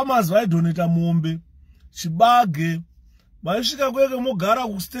 mafarmers vaidoneta mombe, chibage, vaisvika kweke mogara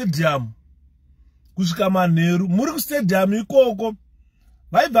ku stadium kusvika manheru. Muri ku stadium ikoko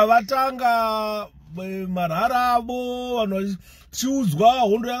vaibva vatanga marara avo, vanhu vachiudzwa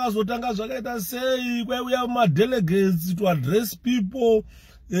hondo yakazotanga zvakaita sei, kwaiuya madelegates to address people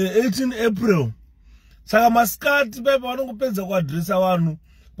 18 April. Saka masikati paipa vanongopedza kuadresa vanhu,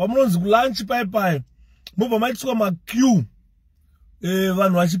 pamunonzi kulunch paipai mobva maitiswa maqueue,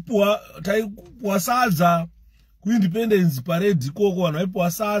 vanhu vachipuwa sadza kuindependence parade ikoko, vanhu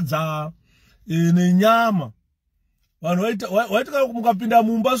vaipuwa sadza nenyama. Vanhu vaita mukapinda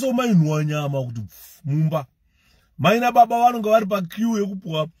mumba so mainhuwa nyama kuti mumba. Mai nababa vanonga vari paqueue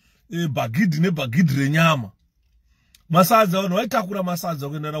yekupuwa bhagidhi nebhagidhi renyama. Masadza vanhu vaitakura masadza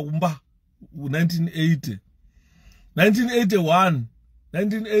kuenda kumba. 1980, 1981,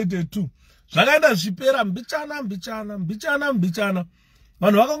 1982 zvakaenda zvipera mbichana.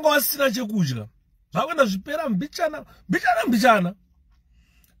 Vanhu vakanga vasina chekudya. Zvakaenda zvipera mbichana.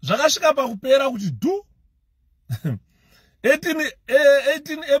 Zvakasvika pakupera kuti du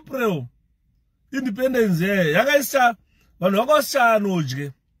 18 April independence yakaisa vanhu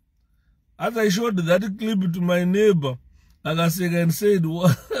vakashanodye. As I showed that clip to my neighbor, akaseka and said,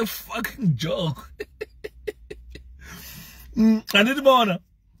 what a fucking joke. Anditi bona.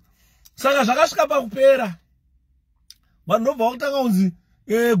 Saka zvakasvika pakupera. Vanhu ndobva vakutanga kunzi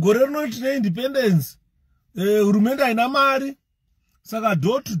gore rino tine independence. Hurumende haina mari. Saka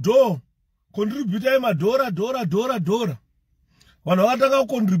door to door. Contributai madhora, dhora. Vanhu vakatanga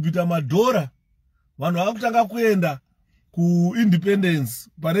kucontributa madhora. Vanhu vakutanga kuenda ku-independence.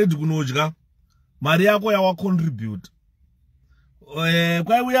 Paredi kunodya. Mari yako yawacontribute.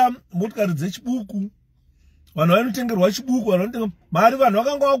 Kwaiuya motikari dzechibuku. Vanhu vanotengerwa chibuku. Vanhu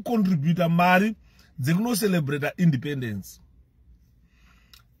vakanga vakucontributa mari dzekuno-celebrate independence.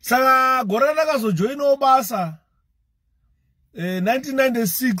 Saka gore randakazojoinawo basa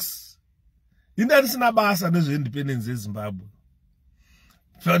 1996 indisina basa nezveindependence yeZimbabwe.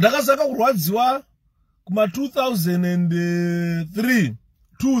 Ndakasaka kurwadziwa kuma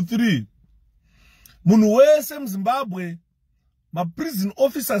 2003 munhu wese muZimbabwe, prison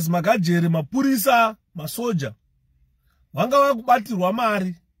officers, magajere, mapurisa, masoja vanga vakubatirwa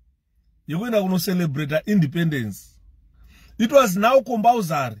mari yekuenda kuno-celebrate independence. It was now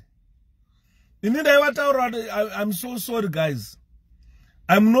compulsory. I'm so sorry, guys.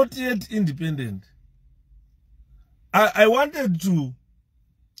 I'm not yet independent. I wanted to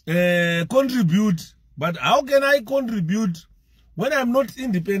contribute, but how can I contribute when I'm not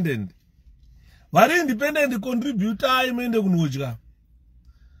independent? Vari independent contributor imende kunodya.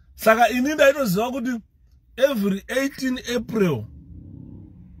 Saka ini ndaitoziva kuti every 18 April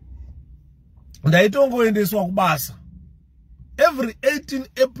ndaitongoendeswa kubasa. Every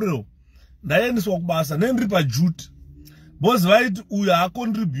 18 April ndaendeswa kubasa nendiri paJute. Boss vaiti uyu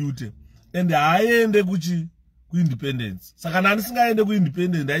acontribute and haaende kuindependence. Saka ndandisingaende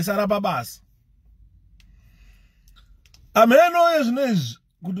kuindependence ndaisara pabasa. Ameno yezvino izvi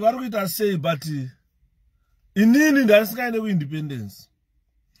kuti vari kuita sei, but inini ndandisingaende kuindependence.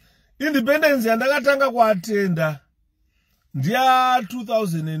 Independence yandakatanga kuatenda ndiya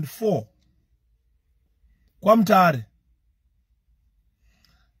 2004 kwaMutare.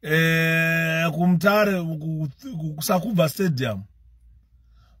 Kumutare kuSakubva Stadium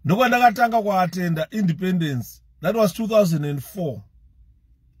ndoko ndakatanga kuatenda independence. That was 2004.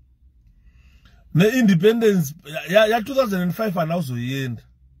 Ne-independence ya 2005 andauzoienda.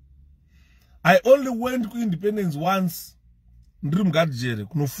 I only went ku-independence once ndiri muGadjere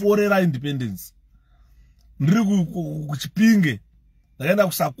kunoforera independence. Ndiri kuChipinge ndakaenda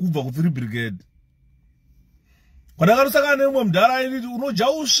kuSakubva ku3 Brigade. Kwandakatosangana nemumwe mudhara ainiti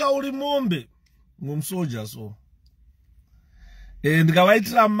unodya usva uri mombe ngomusoja so.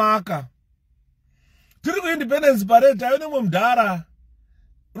 Ndikavaitira maka. Tiri ku-independence parade taive nemumwe mudhara.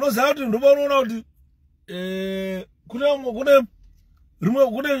 Unoziva kuti ndobanoona kuti kune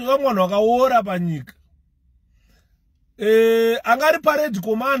vamwe vanhu vakaora panyika. Angari parade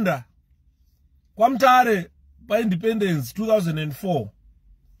commander kwaMutare paindependence 2004.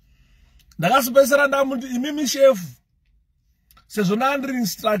 Ndakasopesera ndamuti imimi chef. Sezvo ndandiri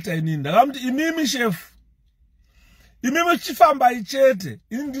instructor inini ndakamuti imimi chef. Imimi chifamba ichete.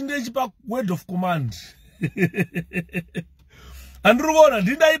 Ini ndindechipa word of command. Andruona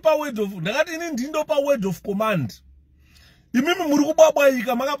ndindaipa word of, ndakati ini ndindopa word of command. Imimi muri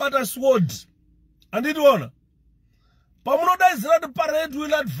kubabwaika makabata sword. Anditiona. Pamunodaidzira kuti parade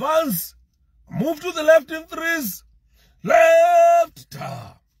will advance. Move to the left in threes. Left.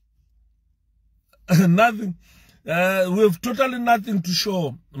 Ta. Nothing. We have totally nothing to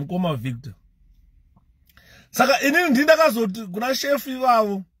show. Mkoma Victor. Saka inini ndindakazoti kuna chef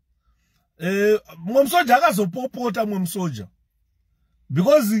ivavo. Mwe msoja akazopopota mwe msoja.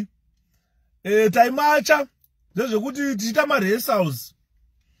 Because taimacha ndezvekuti tichita ma-race house.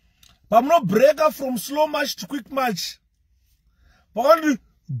 Pamuno breaker from slow march to quick march. Pakati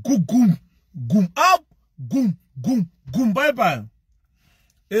gum up, gum bye.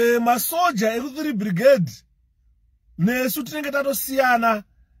 Masoja eku3 Brigade nesu tinenge tatosiyana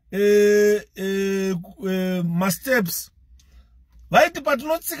ma-steps. Vaiti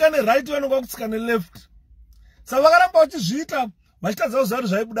patinotsika ne-right vanonga kutsika ne-left. Saka vakaramba vachizviita vachitadza kuziva kuti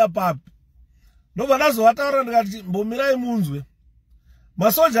zvaibuda papi. Ndobva ndazovataura ndikati mbomirai munzwe.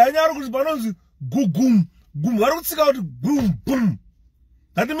 Masoja anyari kuti panonzi gum vari kutsika kuti boom.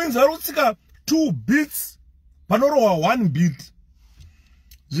 That means vari kutsika 2 beats panorohwa 1 beat.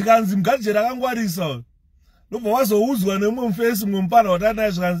 Zvikanzi muGadjere akangwarisa. Ndobva wazoudzwa nemumwe mufesi mumwe mupana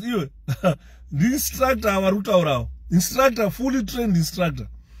watanaye zvikanzi iwe ndi-instructor vari kutaurawo. Instructor, fully trained instructor.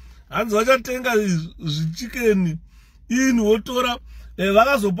 Hanzi vachatenga zvichikeni ini wotora.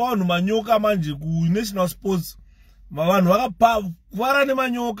 Vakazopa vanhu manyoka manje ku national sports. Vanhu vakavara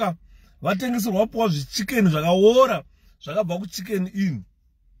nemanyoka. vatengeserwa pawa zvichicken zvakaora zvakabva kuchicken inn.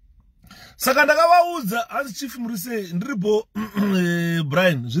 Saka ndakavaudza hanzi chief murisei ndiripo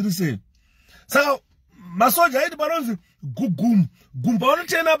Brian zviri sei. Saka masoja aiti panonzi gugum gum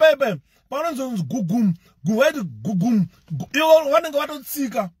pavanotena paipai panonzi gugum gum vaiti gugum ivo vanenge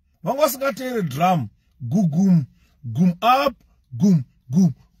vatotsika vanga vasingateere drum gugum gum up gum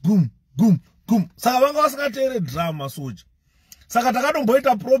gum gum gum gum. Saka vanga vasingateere drum masoja. Saka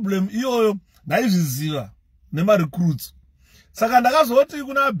takatomboita problem iyoyo ndaizviziva nemarecruits. Saka ndakazoti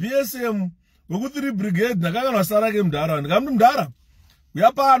kuna BSM weku 3 brigade ndakanganwa sarake mudhara ndikamti mudhara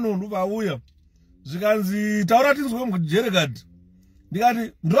uya pano ndobauya zvikanzi taura tinzwe mujerekadhi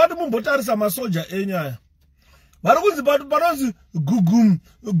ndikati ndinoti mumbotarisa masoja enyaya vari kunzi panonzi gugum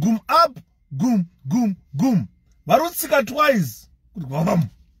gum up gum gum gum vari kutsika twice kuti gwabam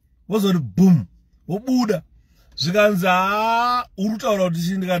wozoti boom wobuda zvikanzi uri kutaura kuti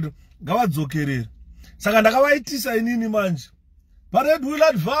chii ndikati ngavadzokerere. Saka ndakavaitisa inini manje parade will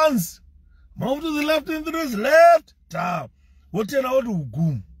advance move to the left and there is left ta wotena woti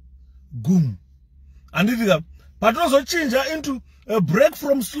gum gum andidika patinozochinja into a break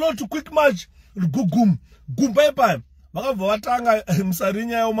from slow to quick march gugum gum paipai vakabva vatanga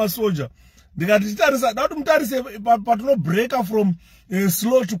musarinya yawo masoja ndikati titarisa dauti mutarise patinobreaka from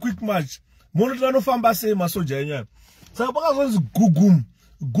slow to quick march monoti vanofamba sei masoja enyaya. Saka pakazonzi gugum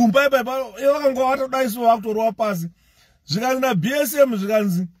gum paipai vakanga vatodaiso vakutoriwa pasi zvikanzi na BSM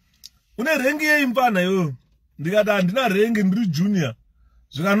zvikanzi une rengi yeimfana iyoyo ndikati handina rengi ndiri junior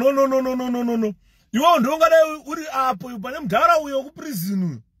zvika no iwo ndongadai uri apo pane mudhara uyo wekuprison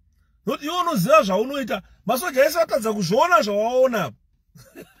uyo noti iwo unoziva zvaunoita masoja ese atadza kuzviona zvawaona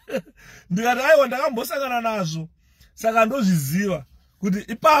ndikati aiwa ndakambosangana nazvo. Saka ndozviziva kuti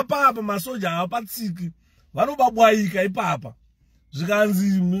ipapa apa masoja havapatsiki vanobabwaika ipapa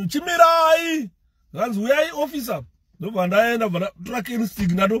zvikanzi chimirai zvikanzi uyai officer ndobva ndaenda ndatora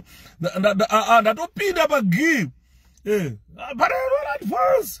stick ndatopinda pagi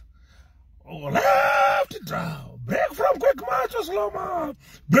advance left down break from quick march to slow march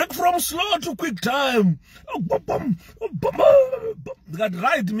break from slow to quick time ndikati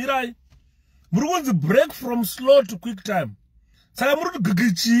right mirai muri kunzi break from slow to quick time saka muri kuti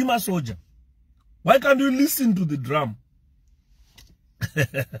gigii masoja why can't you listen to the drum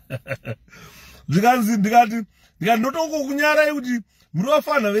zvikanzi ndikati ndotokunyarai kuti muri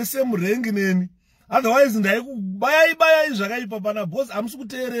vafana vese murengi neni otherwise ndaikubayai zvakaipa pana boss hamusi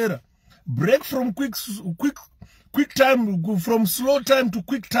kuteerera break from quick time from slow time to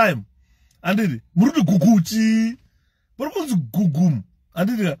quick time anditi muri kuti guguchi muri kunzi gugum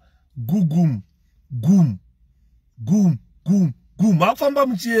anditi gugum gum gum gum gum makufamba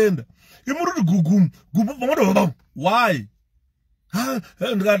muchienda imuri kuti gugum gum pamoto why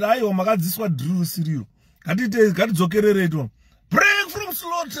ndikati aiwa makadziswa drill siriro ngatidzokererei to break from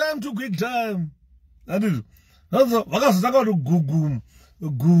slow time to quick time anditi vakazotanga kuti gugum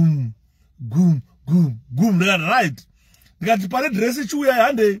gum gum gum gum ndikati right ndikati pane dress chiuya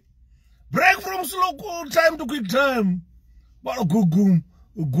handei break from slow time to quick time bado gugum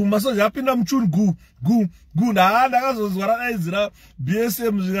gum masoja apinda muchuni gum ndakazozwa radaidzira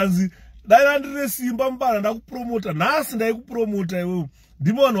BSM zvikanzi dai randine simba mubana ndakupromota nhasi ndaikupromota iwewe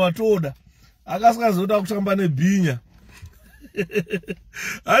ndimo vanhu vatoda akasingazoda kutamba nebhinya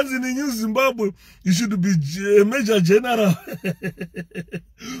hanzi neNew Zimbabwe you should be major general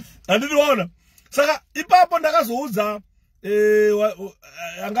handinoona. Saka ipapo ndakazoudza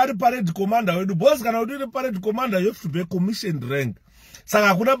angari parade commander wedu boss kana kuti parade commander you have to be commissioned rank. Saka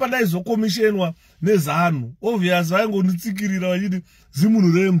hakuna pandaizokomishenwa nezanu obviously vaingonditsikirira vachiti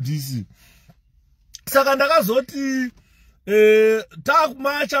zimunhu reMDC. Saka ndakazoti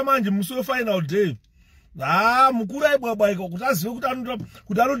takumacha manje musi wefinal day mukuru aibwabwaika kuti azive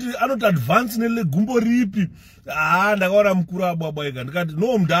kuti anoti advance nelegumbo ripi ndakaona mukuru abwabwaika ndikati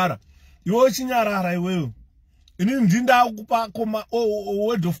no mudhara iwe chinyarara iwewe inini ndindakupa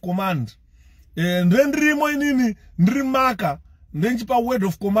word of command ndirimo inini ndiri maka ndenchipa word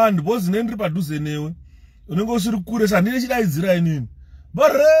of command bozi ndiri padhuze newe unenge usiri kure sandine chidaidzira inini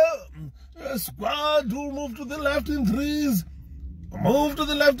but squad will move to the left in threes. Move to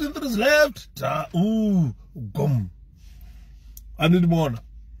the left in threes left. Gum. Andimona.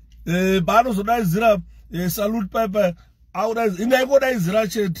 Bano zodaidzira salute papa. Indaikodaizira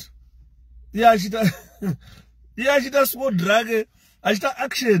chete. Iachita squad drake. Achita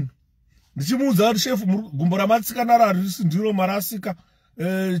action. Ndichimuudza kuti chef gumbo ramatsikana rari ndiro marasika.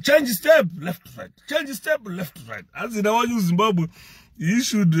 Change step left right. Change step left right. Azina wanyu Zimbabwe. He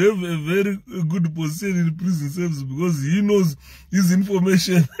should have a very good position in prison service because he knows his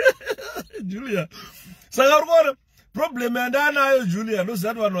information. Julia. Saka problem andanayo Julia. No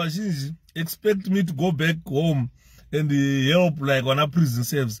that one was expect me to go back home and help like on a prison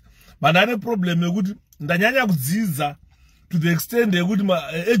service. But I problem yekuti ndanyanya kudzidza to the extent yekuti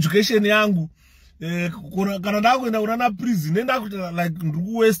education yangu kana ndakuenda kuna prison nenda kuti like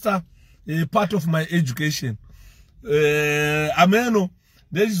ndikuwaste part of my education. Ameno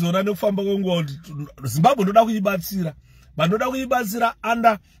ndechizona nekufamba kwenguva kuti Zimbabwe ndoda kuibatsira. But ndoda kuibatsira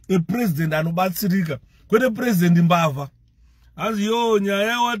under a president anobatsirika. Kwete president mbavha. Hanzi yo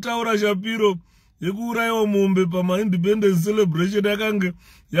nyaya wataura Shapiro yekuuraiwa mombe pama-independence celebration yakange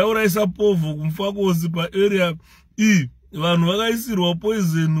yauraisa povho kumfakosi pa-area E. Vanhu vakaisirwa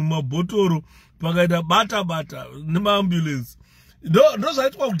poison mumabhotoro pakaita bata nemaambulance. Ndo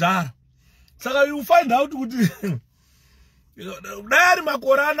zvaitwa kudhara. Saka you find out kuti dai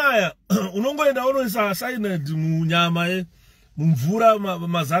makore anaya unongoenda unoisa cyanide munyama mumvura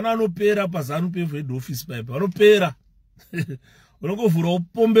mazana anopera paZANU-PF head office pipe anopera. Unongovhura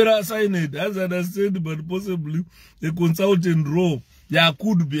upombera cyanide. As I understand, but possibly a consultant role. There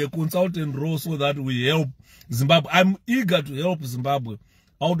could be a consultant role so that we help Zimbabwe. I'm eager to help Zimbabwe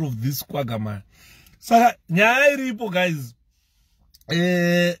out of this quagmire. Saka nyaya iripo guys.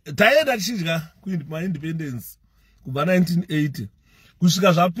 Taenda tichidya ma-independence kubva 1980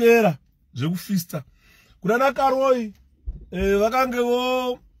 kusvika zvapera zvekufista kuna Karoi vakange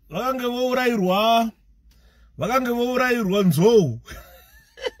vourayirwa nzou.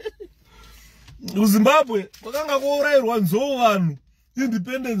 Zimbabwe vakanga vourayirwa nzou vanhu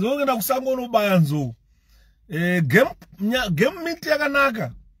independence vongenda kusango nobaya nzou. Game meat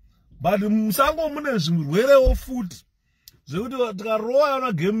yakanaka but musango mune zvirwerewo futi zvekuti tikarowa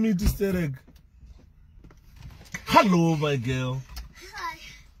na game meat sterek. Hello, my girl. Hi.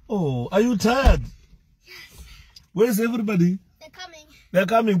 Oh, are you tired? Yes. Where's everybody? They're coming. They're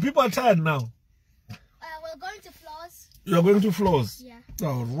coming. People are tired now. We're going to floors. You're going to floors? Yeah.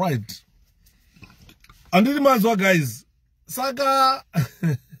 All right. Andini manzwa guys. Saka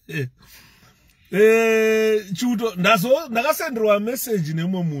chuto ndakasenderwa message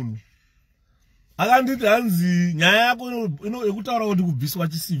nemwe munhu. Akanditi hanzi nyaya yako yekutaura kuti kubviswa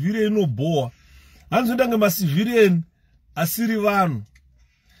chisivilian inoboa. Hanzi ndange masivilian asiri vanhu.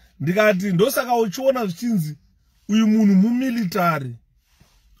 Ndikati ndosaka uchiona zvichinzi uyu munhu mumilitary,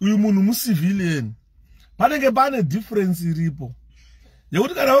 uyu munhu musivilian. Panenge pane difference iripo.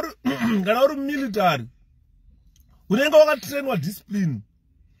 Yekuti kana uri military unenge wakatrainwa discipline.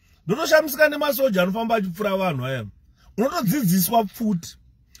 Ndotoshamisika nemasoja anofamba achipfura vanhu aya. Unotodzidziswa pfuti.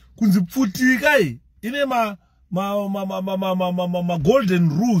 Kunzi pfutika ine ma golden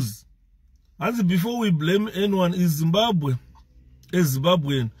rules. And before we blame anyone in Zimbabwe, as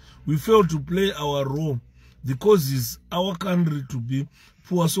Zimbabwean, we fail to play our role. The cause is our country to be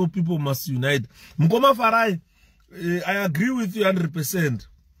poor, so people must unite. Mkoma Farai, I agree with you 100%.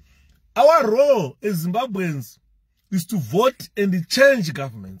 Our role as Zimbabweans is to vote and change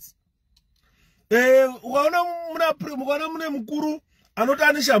governments. Ukaona mune mukuru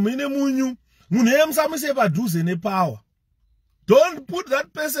anotanisha muine munyu, munhu emusamise padhuze nepower. Don't put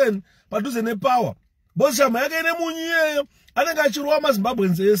that person padhuze nepower. Bosi shama yake ine munyu iyeyo anenge achirowa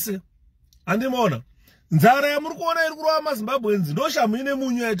maZimbabweans ese. Andimona. Nzara yamuri kuona iri kurowa maZimbabweans ndo shama ine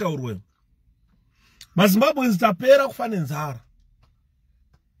munyu yaitaurwa. MaZimbabweans tapera kufa nenzara.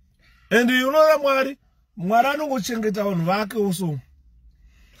 And you know Mwari anongochengeta vanhu vake also.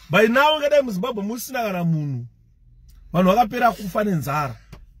 By now ngada muZimbabwe musina kana munhu. Vanhu vakapera kufa nenzara.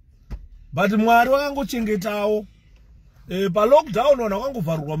 But Mwari vakangochengetawo. Pa lockdown vanhu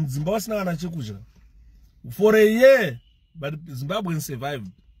vakangovharurwa mudzimba vasina kana chekudya. For a year, but Zimbabweans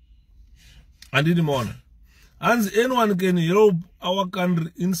survived. Andini mona. And anyone can help our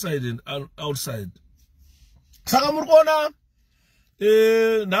country inside and outside. Saka muri kuona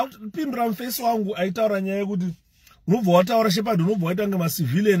ndapimbira mufesi wangu aitaura nyaya yekuti unobva wataura Shepard unobva waita kunge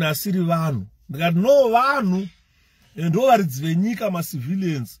macivilian asiri vanhu. Ndikati no vanhu ndo varidzi venyika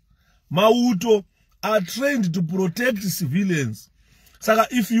macivilians. Mauto are trained to protect civilians. Saka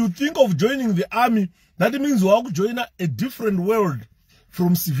if you think of joining the army, that means you have to join a different world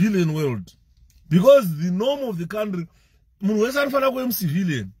from civilian world. Because the norm of the country, munhu wese anofana kuva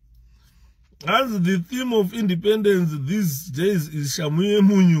civilian. And the theme of independence these days is shamuye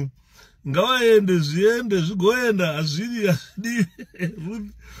munyu. Ngavaende zviende zvigoenda azviri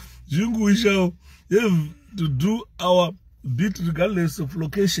zvinguisha. We have to do our bit regardless of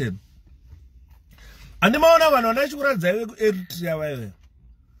location. And the Eritrea,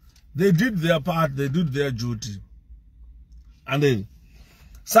 they did their part, they did their duty. And then,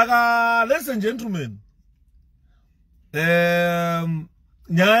 Saka, ladies and gentlemen,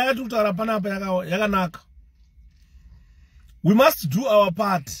 nyaya yatutaura panapa yakanaka. We must do our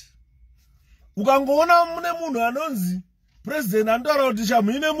part. Ukangoona mune munhu anonzi president anotaura kuti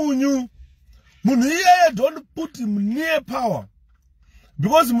chamuine munyu, munhu iyeye don't put him near power,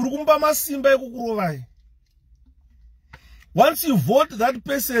 because muri kumupa masimba ekukurovai. Once you vote that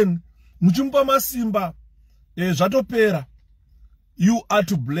person muchimupa masimba, zvatopera. You are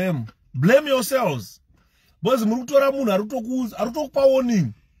to blame. Blame yourselves. Because muri kutora munhu arikutokupa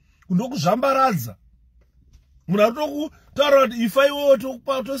warning, kundokuzvambaradza. Munhu arikutaura kuti ifa iwewe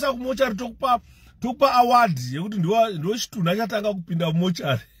toisa kumochari tokupa award yekuti ndiwo chitunha chatanga kupinda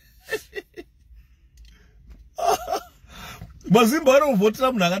mumochari. Mazimba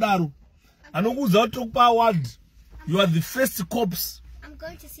anovhotera munhu akadaro. Anokuudza kuti tokupa award. You are the first corpse. I'm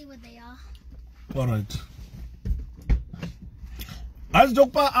going to see what they are. All right. As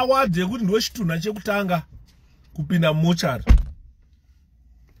tokupa award yekuti ndiwo chitunha chekutanga kupinda mumochari.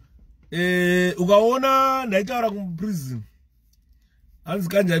 Ukaona ndaitaura kuprison. Hanzi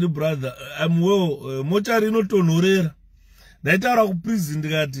kanjani brother, I'm well, mochari inotonhorera. Ndaitaura kuprison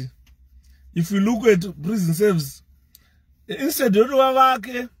ndikati, if you look at prison service, instead yoti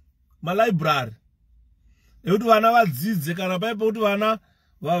vavake malibrary, yekuti vana vadzidze, kana paipa kuti vana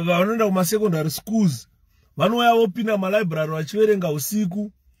vanoenda kumasecondary schools, vanouya vopinda malibrary vachiverenga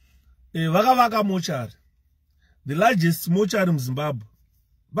usiku, vakavaka mochari. The largest mochari muZimbabwe.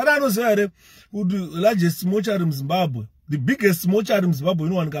 But I don't say the largest mochari in Zimbabwe, the biggest mochari in Zimbabwe,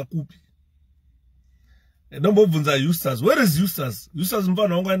 you know, and Kakupi. Number of Eustace. Where is Eustace? Eustace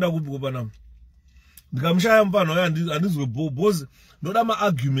Mpano, I'm going to go Banam. The Kamshaya Mpano, and this will both not my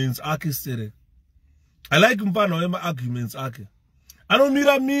arguments, Ake Stere. I like Mpano, my arguments, Ake. I don't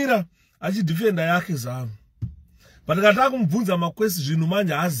mira, I should defend the Ake Zam. But I got to my question,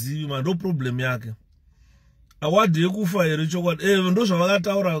 Jinumanya, Azi, no problem, Yake. Awadi yekufa here chokwadi ndo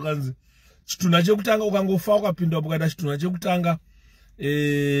zvavakataura kanzi chitunha chekutanga ukangofa ukapinda ukada chitunha chekutanga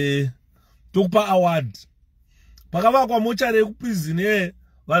tokupa award. Pakavakwa mochari yekuprison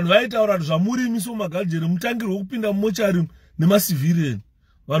vanhu vaitaura kuti zvamurimi somagaljeri mutangirwe kupinda mumochari nemasivilian,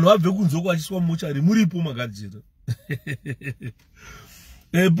 vanhu vabve kunze kwachiswa mumochari muripo magaljeri.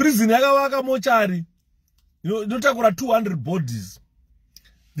 Prison yakavaka mochari inotakura 200 bodies,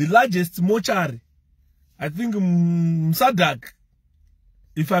 the largest mochari I think Sadak,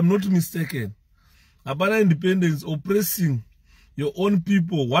 if I'm not mistaken, about independence, oppressing your own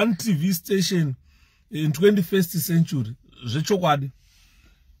people, one TV station in 21st century,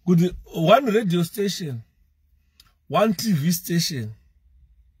 one radio station, one TV station.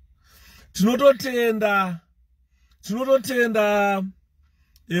 Tinototenda,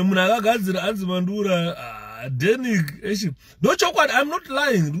 munagagadzira anzi mandura, Denig, no chokwadi, I'm not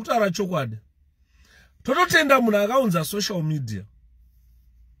lying, Rutara chokwadi. Tototenda munhu akaunza social media.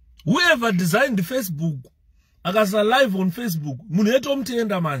 Whoever designed Facebook, akasa live on Facebook, munhu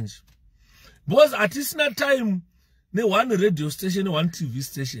yetomutenda manje. Because atisina time ne one radio station, one TV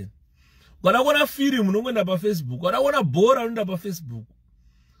station. Ukadaona film unongoenda pa Facebook, ukadaona bhora unoenda pa Facebook.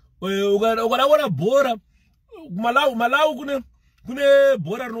 Ukadaona bhora Malawi kune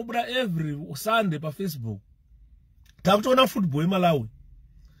bhora rinobuda every Sunday pa Facebook. Takutoona football Malawi.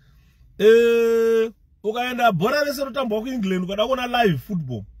 Ukaenda bhora rese rotambwa kuEngland ukadaona live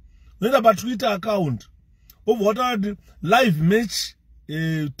football. Unoenda pa Twitter account. Obvota live match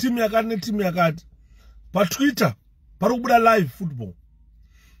team yakati neteam yakati. Pa Twitter parikubuda live football.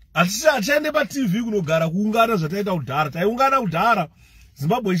 Atichaende pa TV kunogara kuungana zvataita kudhara. Taiungana kudhara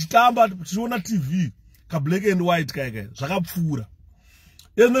Zimbabwe ichitamba tichiona TV ka black and white kaika zvakapfura.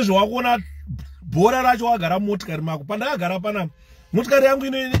 Nezvo wakuona bhora racho wagara motikari mako. Pandakagara pana motikari yangu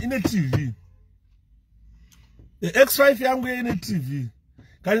ine TV. X5 yangu ine TV.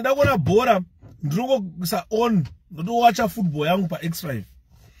 Kana ndakuona bhora ndinongoisa on ndotowacha football yangu pa X5.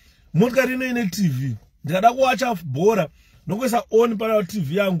 Motikari ine TV. Ndikada kuwacha bhora ndokuisa on pa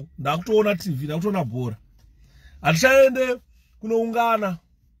TV yangu ndakutoona TV ndakutoona bhora. Atichaende kunoungana.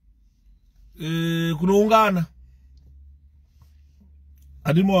 Kunoungana.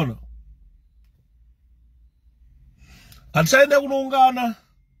 Adimona. Atichaende kunoungana.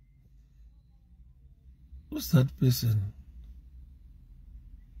 Who's that person?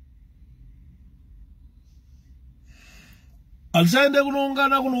 Atichaende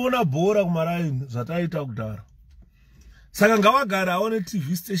kunoungana kunoona bhora kumaraini zvataita kudhara. Saka ngavagara aone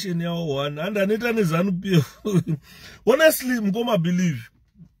TV station yavo one and aneta neZANU-PF. Honestly, mkoma believe.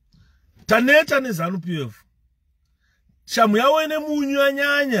 Taneta neZANU-PF. Shamu yavo ine munyu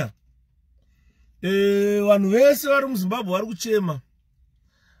yanyanya. Vanhu vese vari muZimbabwe vari kuchema.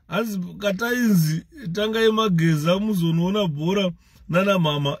 Hanzi katainzi tanga yemageza muzonoona bhora Nana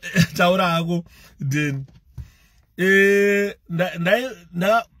mama, taura ako, then.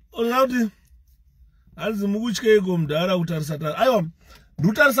 Unauti, anzi mukuchike ego mdara utarisa tara. Ayo,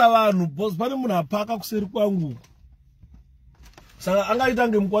 utarisa wanu, pane muna paka kuseri kwangu. Saka anga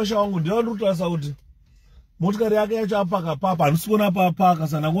itange mkwasha wangu, ndio utarisa uti. Motikari yake yacho apaka papa, anusikona papa,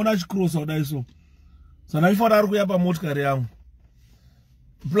 sana ngona chikrosa udaiso. Sana ifara aruku yapa motikari yangu.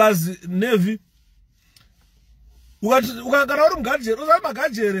 Plus, Navy. Ukagara uri mugajere, uzari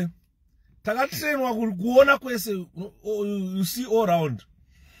magajere. Takatrainwa kuona kwese, you see all around.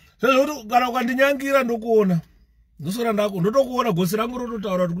 Sezvo kana ukandinyangira ndokuona. Ndosora ndako, ndotokuona gosi rangu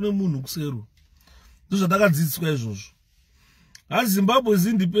rototaura kuti kune munhu kuseru. Ndozvatakadzidziswa izvozvo. As Zimbabwe is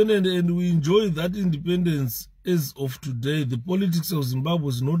independent and we enjoy that independence as of today, the politics of Zimbabwe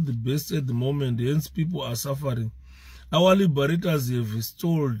is not the best at the moment, hence people are suffering. Our liberators have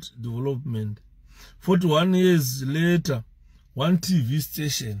stalled development. 41 years later, one TV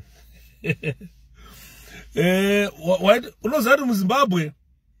station. Unozati muZimbabwe,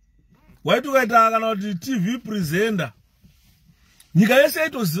 waiti ukaita kana kuti TV presenter, nyika yese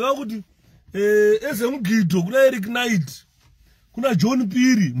itoziva kuti ezemugidho kuna Eric Knight, kuna John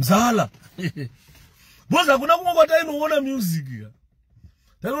Piri, Mzala. Boza kuna kumwe tainoona music.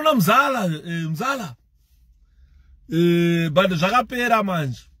 Tainoona Mzala. But zvakapera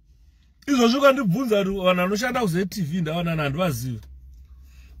manje. Izvozvo ukandibvunza kuti vanhu vanoshanda kuZTV ndaona handivazivi.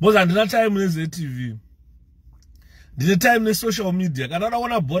 Boza handina time neZTV. Ndine time nesocial media. Kana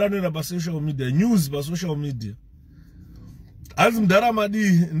ndaona bhora noenda pasocial media, news pasocial media. Hanzi mudhara madi,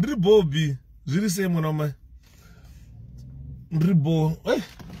 ndiri Bobby, zviri sei mwana mai. Ndiri bo.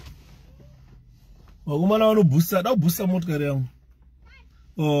 Wakumana vanobhusa, dabhusa motikari yangu.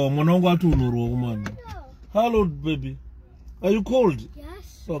 Oh, mwana wangu atonorwa kumana. Hello, baby. Are you cold? Yes.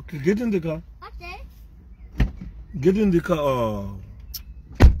 Okay, get in the car. Okay. Get in the car. Oh.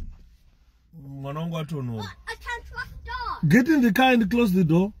 Mwanangu atonorwa. I can't lock the door. Get in the car and close the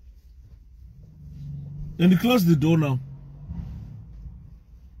door. And close the door now.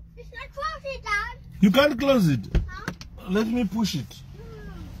 It's not closing, Dad. You can't close it. Huh? Let me push it.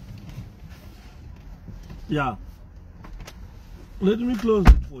 Yeah. Let me close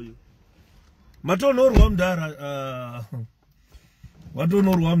it for you. Matonorwa mdara.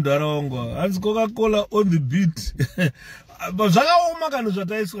 Matonorwa mdara wangu. Hanzi Coca-Cola on the beat. Zvakaoma kana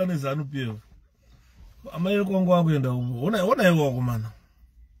zvataiswa nezanu pia. Amaire kwangu akuenda uko. Ona iwo wakomana.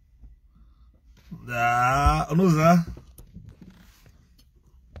 Unoza.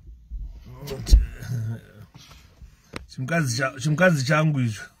 Chimkazi changu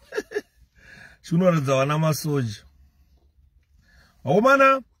icho. Chinoratidza wana masoja.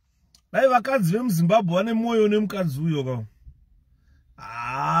 Wakomana, dai vakadzi vemuZimbabwe vane mwoyo nemukadzi uyo ka.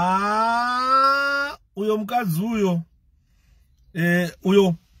 Uyo mukadzi uyo.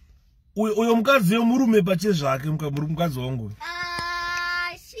 Uyo mukadzi uyo murume pache zvake mukadzi wangu.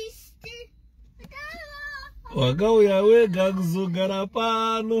 Wakauya wega kuzogara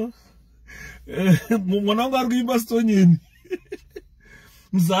pano. Mwana wangu ari kuimba stonyeni.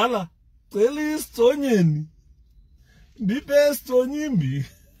 Mzala, celi stonyeni. Ndipe stonyimbi.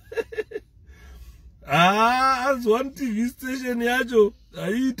 As one TV station yacho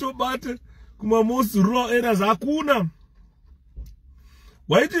aitobate kuma most raw areas hakuna.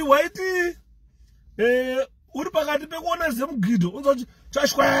 Waiti uri pakati pekuona zemugidho unzoti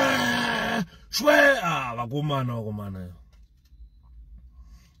chashwe vakomana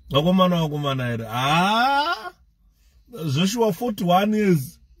here. Joshua 41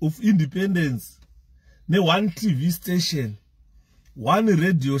 years of independence. One TV station, one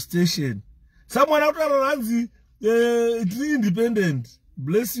radio station. Someone out there hanzi independent.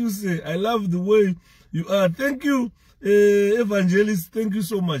 Bless you, say. I love the way you are. Thank you, evangelist. Thank you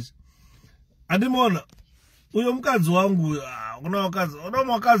so much. Andimona, uyo mukadzi wangu, una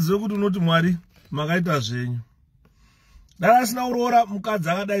mukadzi wekuti unoti Mwari makaita zvenyu. Ndakasina kuroora mukadzi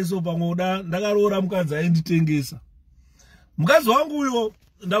akadai so pamwe ndakaroora mukadzi ainditengesa. Mukadzi wangu uyo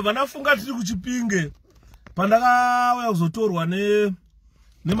ndabva ndafunga tiri kuChipinge. Pandakauya kuzotorwa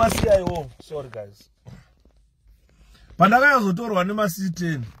nemasiyayo. Sorry guys. Pandakauya kuzotorwa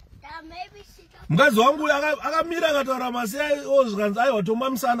nemasi10. Mukadzi wangu akamira akataura masiyayo zvikanzi aiwa toma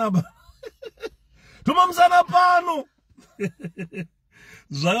musana pa. Toma musana pano.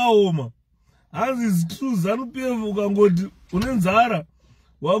 Zvakaoma. Hanzi is true ZANU-PF ukangoti une nzara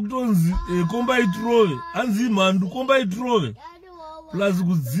wakutonzi 𝗀𝗵𝗃𝗍𝗃. Hanzi mhandu 𝗀𝗵𝗃𝗍𝗃. Plus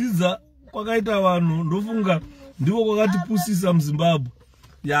kudzidza kwakaita vanhu ndofunga ndiko kwakatipusisa muZimbabwe.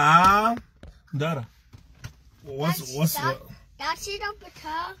 Ya ndara. What's That's it up with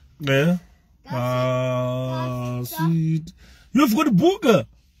her. Yeah. Sweet You've got booger.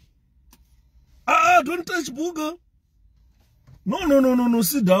 Don't touch booger. No.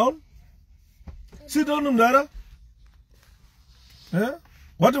 Sit down. Sit down, Mdara. Eh?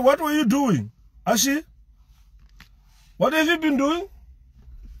 What were you doing? Ashi? What have you been doing?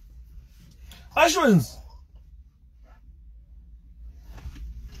 Ashwins?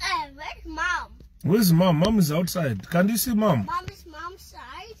 Where's Mom? Where's Mom? Mom is outside. Can you see Mom? Mom is Mom's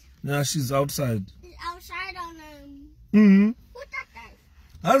side. Yeah, she's outside. She's outside on What's that thing?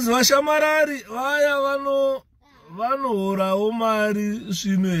 As vashamarari vaya vanohorawo mari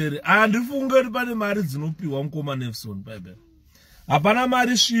svino here. Handifunge kuti pane mari dzinopiwa mukoma Nefson bebe. Hapana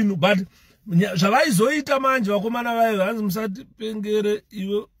mari svino, but zvavaizoita manje vakomana vaive hanzi musati pengere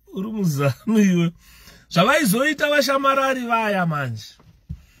iwe uri muzano iwe. Zvavaizoita vashamarari vaya manje.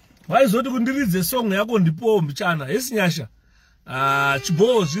 Vaizoti kundiridze song yako ndipowo mbichana. Yes nyasha.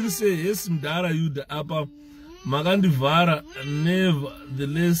 Chibowo zviri sei? Yes Mdara Yuda apa. Makandivhara,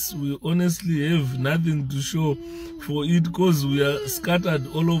 nevertheless we honestly have nothing to show for it because we are scattered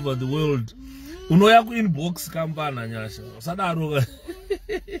all over the world. Unoya ku inbox kampana nyasha. Usadaro.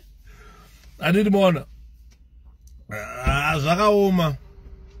 I didn't wanna. Zvakaoma.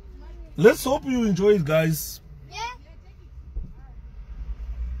 Let's hope you enjoy it, guys. Yeah.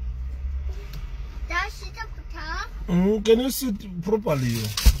 Does sit up the top? Can you sit properly?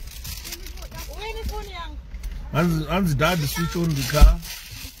 Hands dad switch on the car.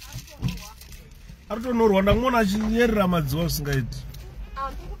 I don't know what I'm going to do. Ramadzo singaiti.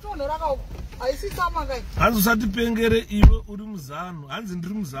 Hands usati pengere iwe uri muzano. Hands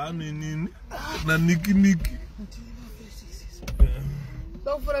ndiri muzano inini na niki.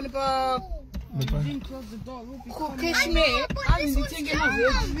 Don't for any didn't close the door. Cookish me. I'm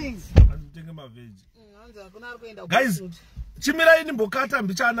taking my veg. Guys, chimira ini mbokata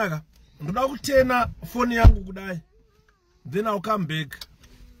mbichanaka. Ndoda kutena phone yangu kudai. Then I'll come back.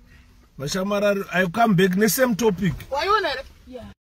 Vashamarari, I'll come back. The same topic. Why you want it? Yeah.